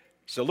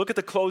 So look at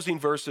the closing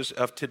verses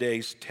of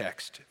today's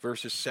text,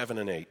 verses 7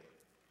 and 8.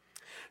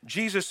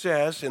 Jesus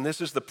says, and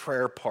this is the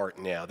prayer part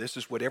now, this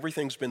is what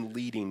everything's been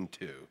leading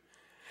to.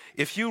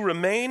 If you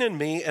remain in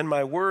me and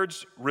my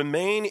words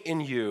remain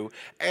in you,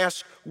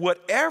 ask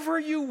whatever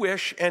you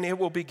wish and it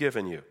will be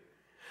given you.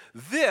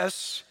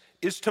 This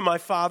is to my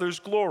Father's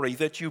glory,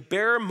 that you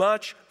bear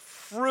much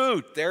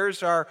fruit.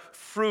 There's our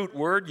fruit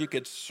word. You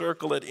could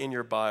circle it in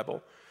your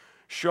Bible.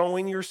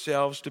 Showing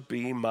yourselves to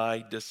be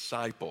my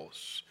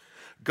disciples.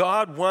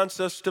 God wants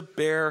us to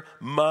bear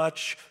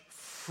much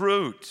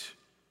fruit.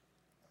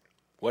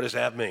 What does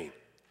that mean?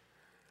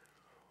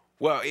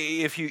 Well,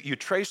 if you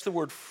trace the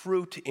word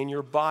fruit in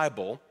your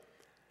Bible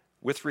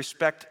with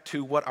respect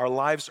to what our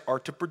lives are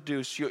to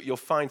produce, you'll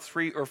find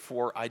 3 or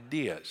 4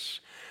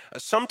 ideas.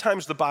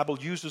 Sometimes the Bible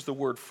uses the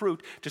word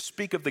fruit to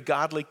speak of the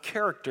godly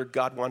character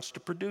God wants to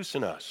produce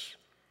in us.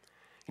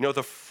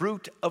 The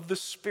fruit of the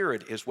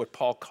Spirit is what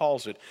Paul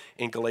calls it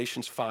in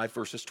Galatians 5,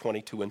 verses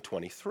 22 and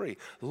 23.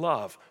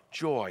 Love,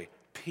 joy,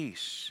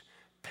 peace,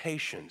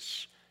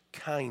 patience,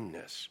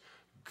 kindness,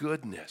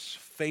 goodness,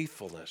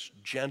 faithfulness,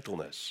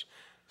 gentleness,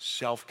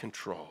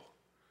 self-control.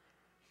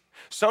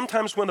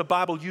 Sometimes when the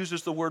Bible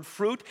uses the word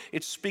fruit,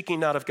 it's speaking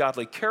not of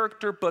godly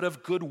character, but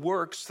of good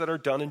works that are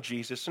done in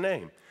Jesus'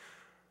 name.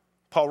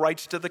 Paul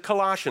writes to the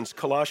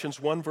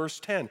Colossians 1 verse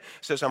 10,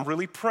 says, I'm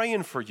really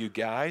praying for you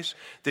guys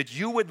that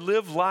you would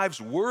live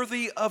lives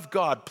worthy of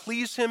God,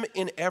 please Him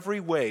in every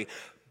way,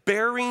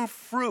 bearing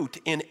fruit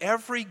in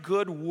every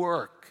good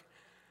work.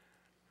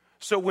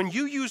 So when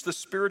you use the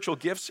spiritual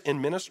gifts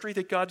in ministry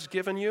that God's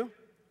given you,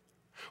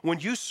 when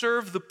you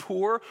serve the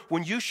poor,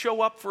 when you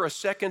show up for a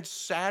second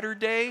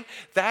Saturday,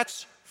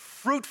 that's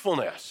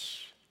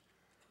fruitfulness.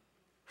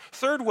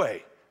 Third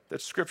way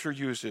that Scripture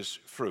uses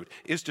fruit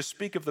is to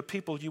speak of the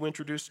people you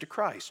introduce to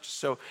Christ.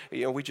 So,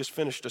 we just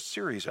finished a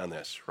series on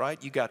this,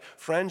 right? You got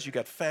friends, you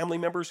got family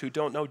members who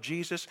don't know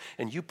Jesus,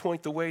 and you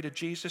point the way to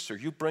Jesus, or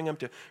you bring them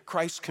to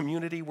Christ's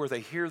community where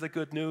they hear the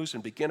good news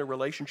and begin a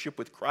relationship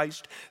with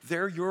Christ.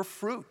 They're your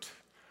fruit.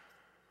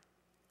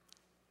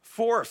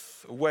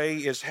 Fourth way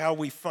is how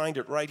we find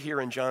it right here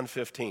in John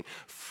 15.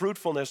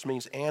 Fruitfulness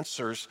means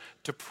answers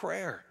to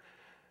prayer.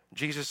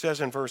 Jesus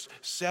says in verse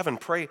 7,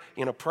 pray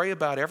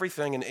about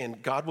everything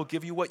and God will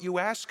give you what you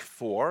ask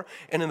for.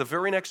 And in the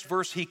very next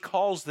verse, he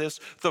calls this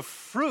the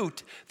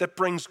fruit that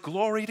brings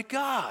glory to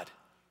God.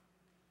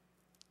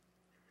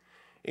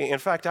 In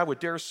fact, I would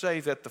dare say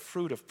that the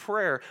fruit of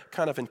prayer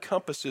kind of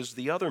encompasses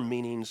the other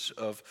meanings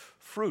of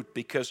fruit,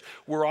 because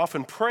we're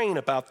often praying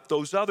about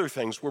those other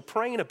things. We're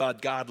praying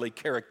about godly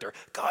character.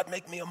 God,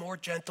 make me a more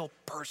gentle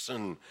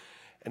person.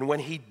 And when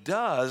he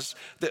does,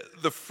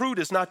 the fruit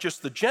is not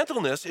just the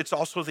gentleness, it's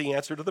also the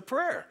answer to the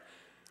prayer.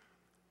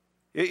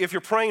 If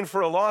you're praying for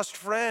a lost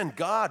friend,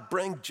 God,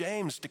 bring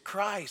James to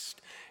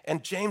Christ.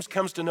 And James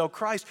comes to know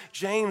Christ.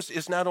 James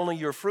is not only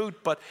your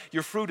fruit, but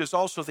your fruit is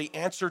also the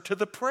answer to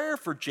the prayer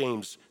for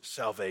James'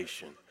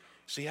 salvation.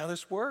 See how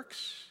this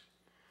works?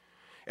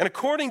 And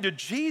according to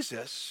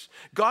Jesus,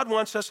 God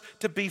wants us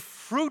to be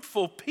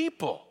fruitful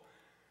people.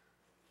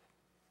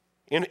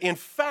 In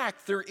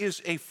fact, there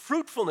is a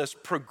fruitfulness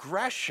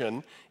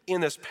progression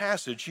in this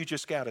passage you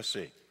just got to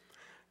see.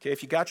 Okay,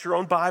 if you got your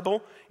own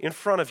Bible in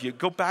front of you,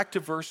 go back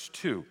to verse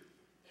 2.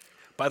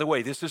 By the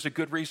way, this is a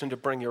good reason to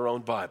bring your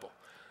own Bible.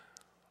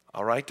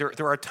 All right,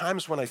 there are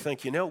times when I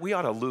think, we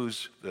ought to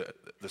lose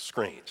the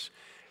screens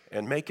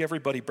and make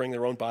everybody bring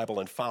their own Bible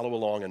and follow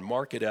along and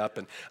mark it up.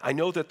 And I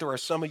know that there are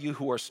some of you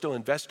who are still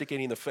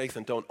investigating the faith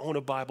and don't own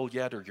a Bible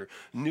yet, or you're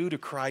new to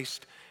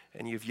Christ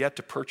and you've yet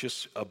to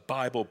purchase a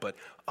Bible, but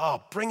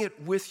bring it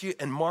with you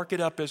and mark it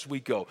up as we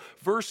go.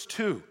 Verse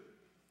 2.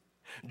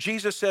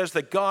 Jesus says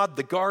that God,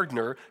 the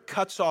gardener,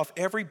 cuts off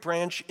every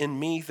branch in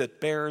me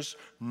that bears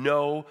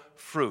no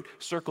fruit.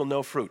 Circle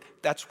no fruit.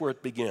 That's where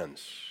it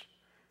begins.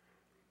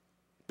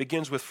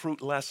 Begins with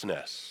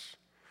fruitlessness.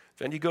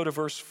 Then you go to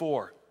verse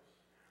 4.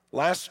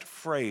 Last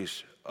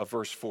phrase of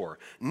verse 4.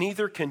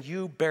 Neither can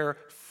you bear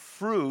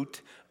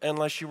fruit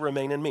unless you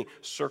remain in me.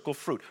 Circle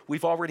fruit.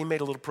 We've already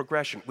made a little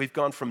progression. We've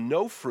gone from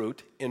no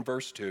fruit in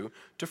verse 2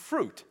 to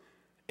fruit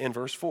in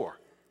verse 4.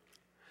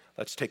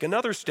 Let's take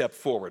another step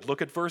forward.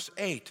 Look at verse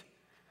 8.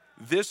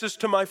 This is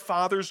to my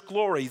Father's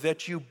glory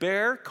that you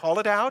bear, call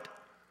it out,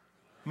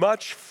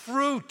 much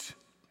fruit.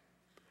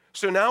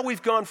 So now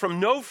we've gone from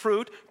no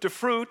fruit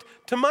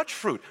to much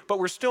fruit, but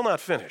we're still not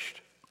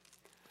finished.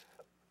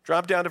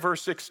 Drop down to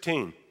verse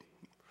 16.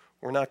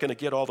 We're not going to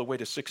get all the way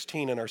to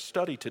 16 in our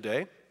study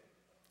today.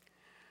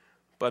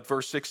 But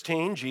verse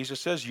 16, Jesus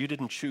says, you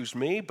didn't choose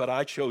me, but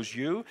I chose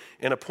you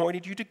and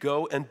appointed you to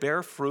go and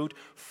bear fruit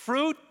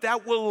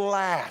that will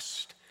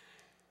last.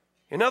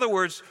 In other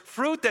words,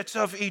 fruit that's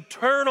of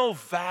eternal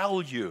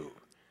value.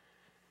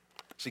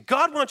 See,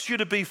 God wants you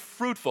to be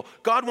fruitful.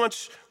 God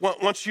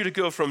wants you to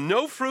go from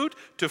no fruit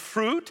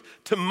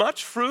to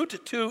much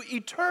fruit to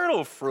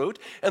eternal fruit.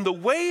 And the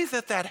way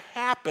that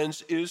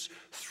happens is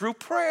through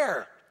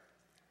prayer.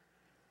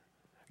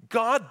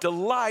 God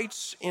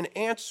delights in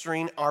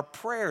answering our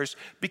prayers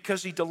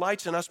because he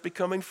delights in us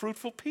becoming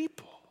fruitful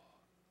people.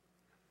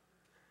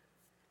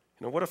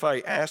 What if I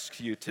asked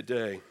you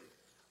today,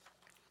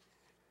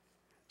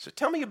 so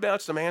tell me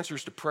about some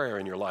answers to prayer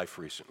in your life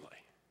recently.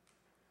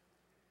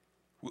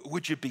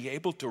 Would you be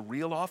able to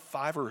reel off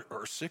 5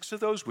 or 6 of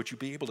those? Would you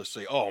be able to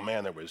say, oh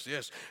man, there was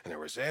this, and there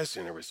was this,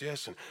 and there was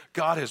this, and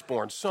God has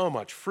borne so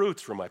much fruit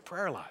through my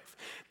prayer life?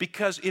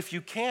 Because if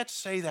you can't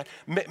say that,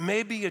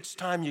 maybe it's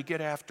time you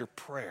get after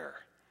prayer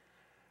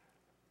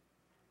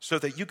so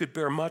that you could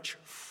bear much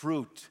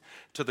fruit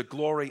to the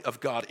glory of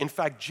God. In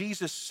fact,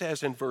 Jesus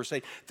says in verse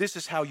 8, this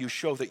is how you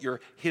show that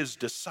you're his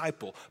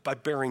disciple, by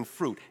bearing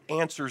fruit,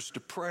 answers to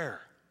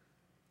prayer.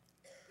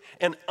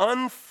 An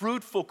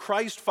unfruitful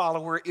Christ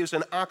follower is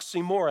an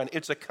oxymoron.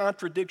 It's a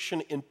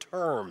contradiction in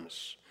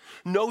terms.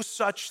 No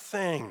such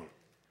thing.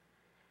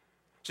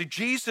 See,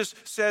 Jesus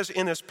says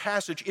in this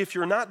passage, if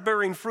you're not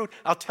bearing fruit,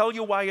 I'll tell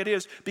you why it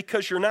is,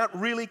 because you're not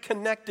really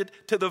connected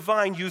to the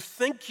vine. You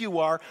think you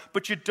are,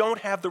 but you don't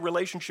have the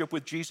relationship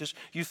with Jesus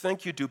you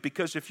think you do,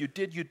 because if you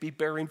did, you'd be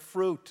bearing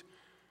fruit.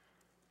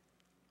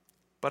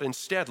 But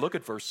instead, look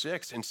at verse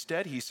 6.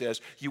 Instead, he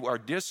says, you are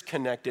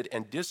disconnected,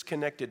 and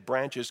disconnected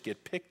branches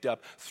get picked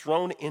up,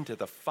 thrown into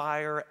the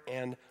fire,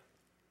 and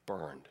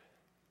burned.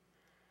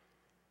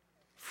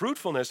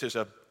 Fruitfulness is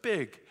a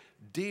big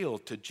deal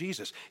to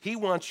Jesus. He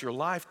wants your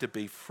life to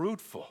be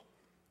fruitful.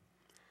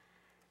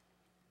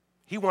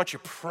 He wants you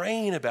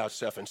praying about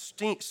stuff and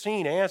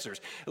seeing answers.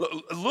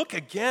 Look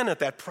again at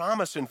that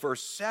promise in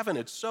verse 7.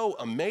 It's so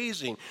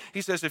amazing.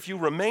 He says, if you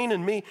remain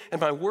in me and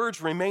my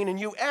words remain in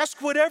you,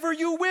 ask whatever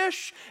you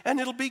wish and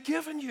it'll be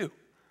given you.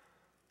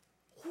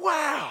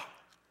 Wow.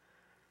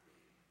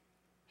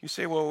 You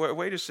say, well,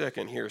 wait a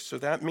second here. So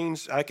that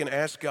means I can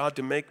ask God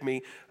to make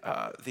me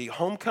the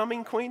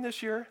homecoming queen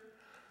this year?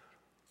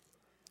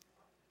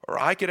 Or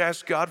I could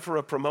ask God for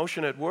a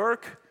promotion at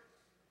work?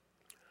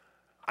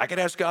 I could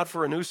ask God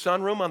for a new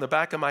sunroom on the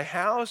back of my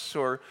house,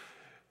 or,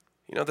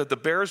 that the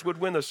Bears would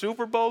win the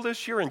Super Bowl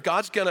this year, and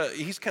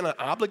he's kind of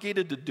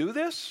obligated to do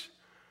this?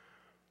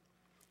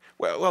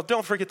 Well,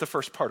 don't forget the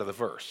first part of the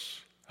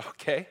verse,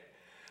 okay?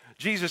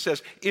 Jesus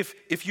says,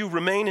 if you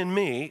remain in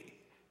me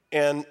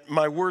and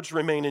my words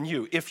remain in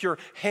you, if you're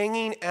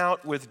hanging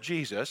out with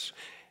Jesus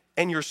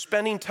and you're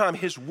spending time,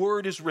 his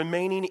word is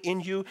remaining in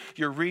you,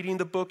 you're reading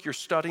the book, you're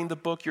studying the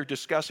book, you're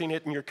discussing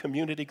it in your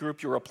community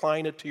group, you're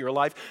applying it to your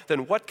life,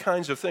 then what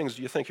kinds of things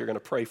do you think you're going to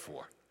pray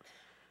for?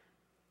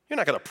 You're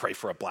not going to pray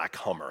for a black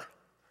Hummer,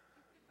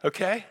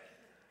 okay?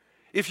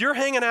 If you're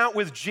hanging out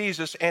with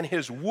Jesus and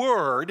his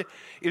word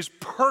is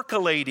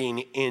percolating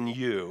in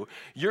you,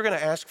 you're going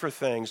to ask for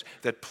things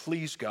that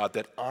please God,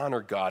 that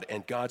honor God,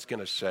 and God's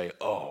going to say,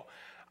 oh,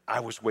 I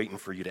was waiting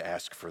for you to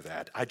ask for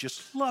that. I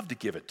just love to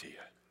give it to you.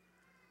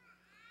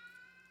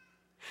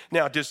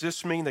 Now, does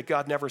this mean that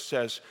God never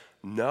says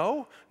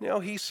no? No,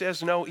 he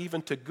says no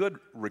even to good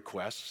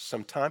requests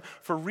sometimes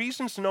for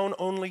reasons known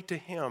only to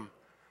him.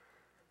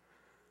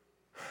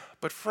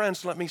 But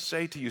friends, let me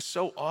say to you,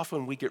 so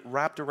often we get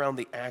wrapped around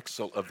the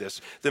axle of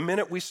this. The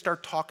minute we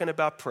start talking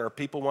about prayer,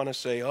 people want to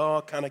say,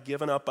 oh, kind of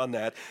giving up on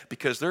that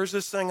because there's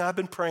this thing I've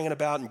been praying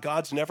about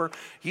and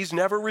he's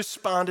never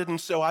responded,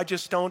 and so I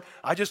just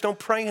don't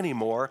pray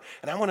anymore.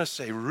 And I want to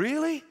say,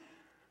 really?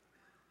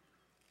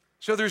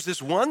 So there's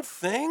this one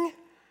thing?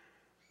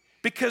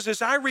 Because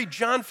as I read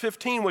John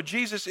 15, what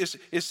Jesus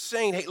is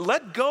saying, hey,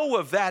 let go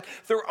of that.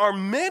 There are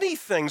many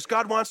things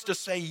God wants to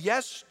say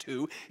yes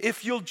to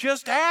if you'll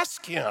just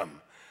ask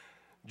him.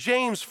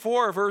 James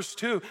 4, verse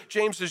 2,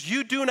 James says,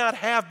 you do not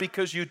have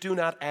because you do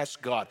not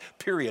ask God.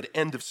 Period.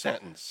 End of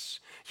sentence.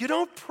 You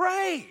don't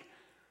pray.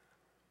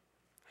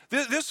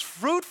 This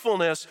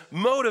fruitfulness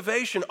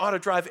motivation ought to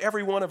drive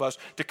every one of us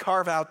to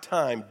carve out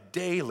time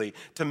daily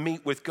to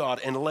meet with God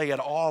and lay it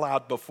all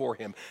out before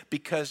him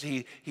because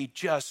he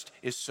just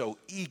is so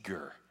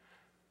eager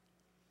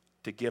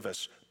to give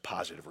us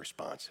positive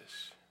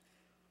responses.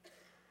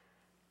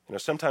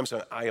 Sometimes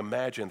I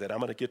imagine that I'm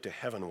going to get to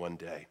heaven one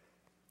day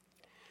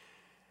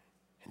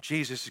and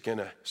Jesus is going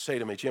to say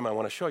to me, Jim, I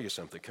want to show you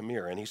something. Come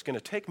here. And he's going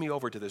to take me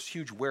over to this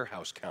huge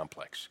warehouse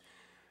complex.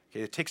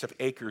 Okay, it takes up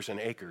acres and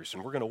acres.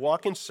 And we're going to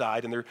walk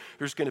inside, and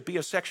there's going to be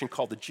a section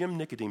called the Jim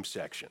Nicodeme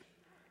section.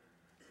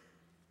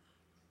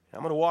 I'm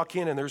going to walk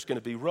in, and there's going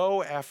to be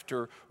row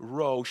after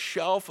row,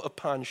 shelf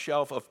upon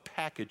shelf of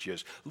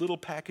packages, little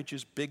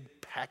packages, big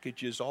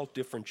packages, all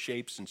different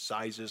shapes and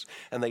sizes,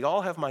 and they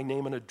all have my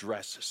name and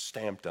address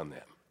stamped on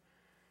them.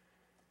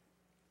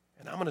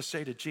 And I'm going to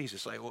say to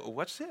Jesus, like,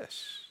 what's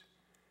this?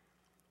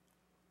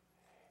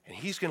 And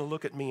he's going to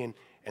look at me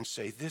and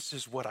say, this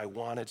is what I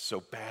wanted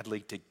so badly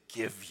to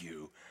give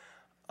you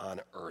on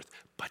earth,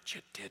 but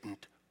you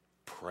didn't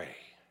pray.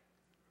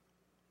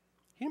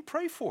 You didn't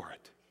pray for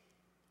it.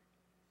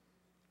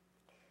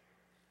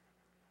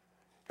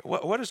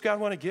 What does God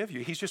want to give you?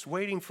 He's just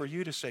waiting for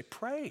you to say,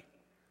 pray.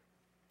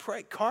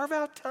 Pray. Carve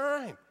out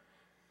time.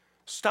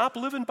 Stop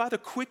living by the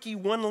quickie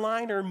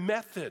one-liner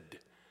method.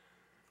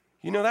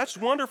 That's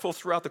wonderful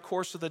throughout the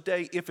course of the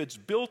day if it's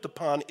built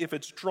upon, if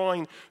it's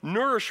drawing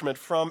nourishment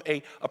from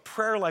a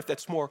prayer life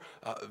that's more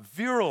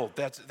virile,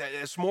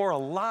 that's more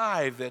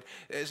alive, that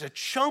is a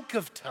chunk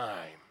of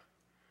time.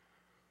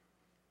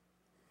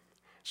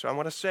 So I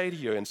want to say to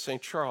you in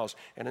St. Charles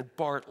and in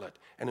Bartlett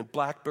and in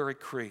Blackberry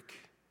Creek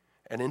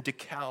and in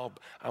DeKalb,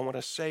 I want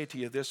to say to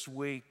you this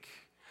week,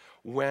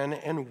 when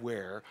and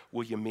where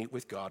will you meet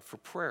with God for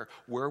prayer?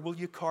 Where will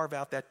you carve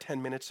out that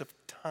 10 minutes of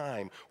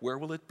time? Where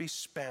will it be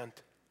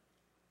spent?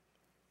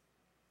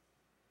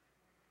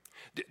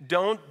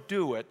 Don't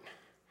do it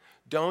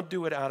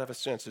out of a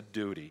sense of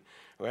duty.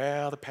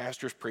 Well, the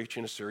pastor's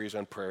preaching a series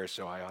on prayer,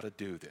 so I ought to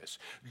do this.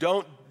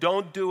 Don't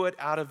do it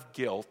out of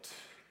guilt.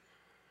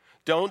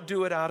 Don't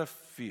do it out of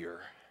fear.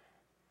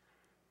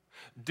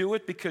 Do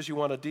it because you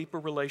want a deeper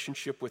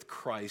relationship with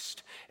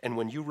Christ, and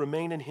when you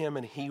remain in him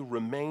and he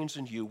remains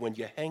in you, when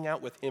you hang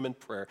out with him in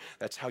prayer,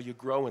 that's how you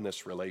grow in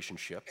this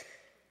relationship.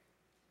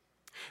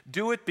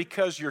 Do it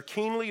because you're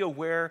keenly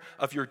aware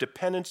of your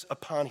dependence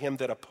upon him,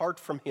 that apart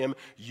from him,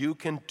 you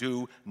can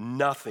do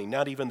nothing.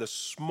 Not even the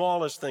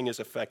smallest thing is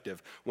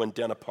effective when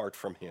done apart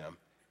from him.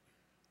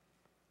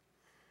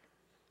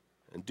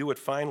 And do it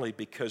finally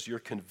because you're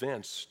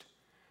convinced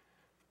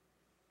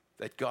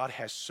that God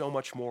has so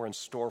much more in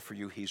store for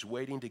you. He's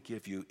waiting to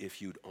give you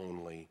if you'd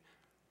only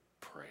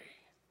pray.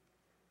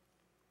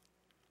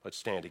 Let's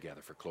stand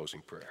together for closing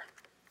prayer.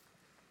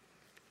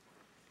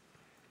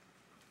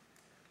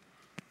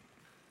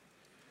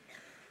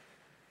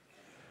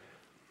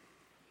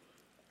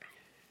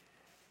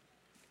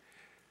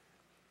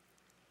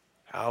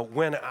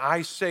 When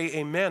I say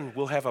amen,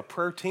 we'll have a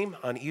prayer team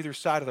on either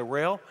side of the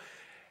rail.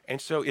 And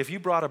so if you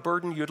brought a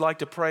burden you'd like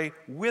to pray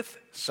with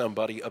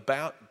somebody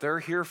about, they're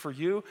here for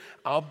you.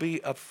 I'll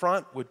be up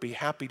front, would be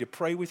happy to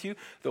pray with you.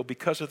 Though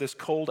because of this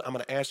cold, I'm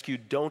going to ask you,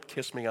 don't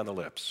kiss me on the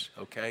lips,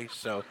 okay?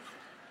 So,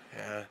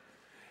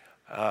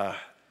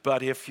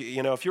 but if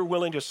you're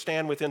willing to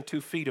stand within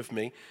 2 feet of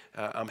me,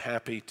 I'm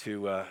happy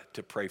to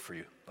pray for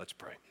you. Let's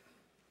pray.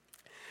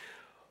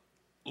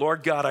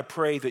 Lord God, I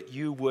pray that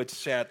you would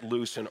set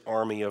loose an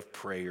army of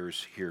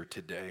prayers here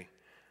today.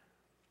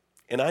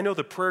 And I know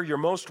the prayer you're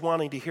most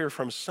wanting to hear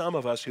from some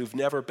of us who've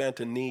never bent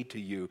a knee to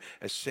you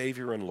as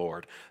Savior and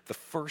Lord. The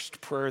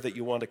first prayer that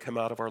you want to come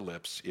out of our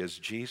lips is,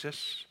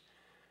 Jesus,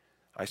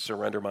 I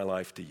surrender my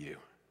life to you.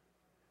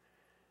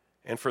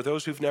 And for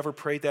those who've never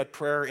prayed that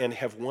prayer and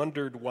have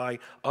wondered why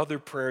other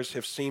prayers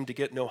have seemed to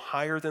get no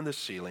higher than the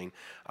ceiling,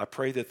 I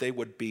pray that they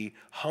would be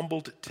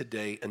humbled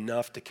today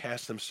enough to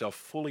cast themselves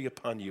fully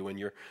upon you and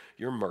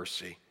your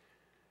mercy.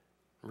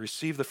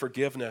 Receive the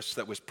forgiveness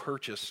that was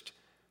purchased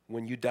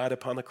when you died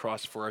upon the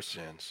cross for our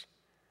sins.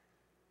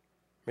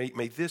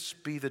 May this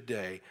be the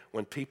day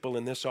when people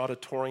in this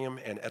auditorium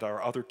and at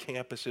our other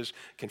campuses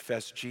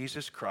confess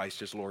Jesus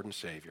Christ as Lord and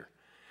Savior.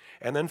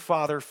 And then,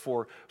 Father,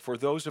 for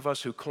those of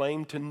us who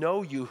claim to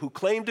know you, who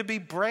claim to be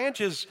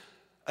branches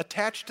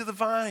attached to the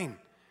vine,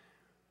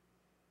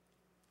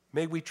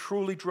 may we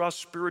truly draw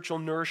spiritual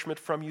nourishment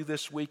from you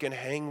this week and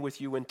hang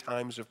with you in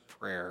times of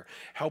prayer.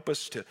 Help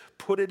us to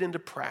put it into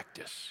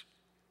practice.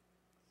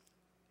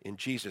 In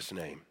Jesus'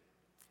 name.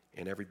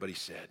 And everybody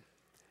said,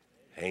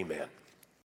 amen.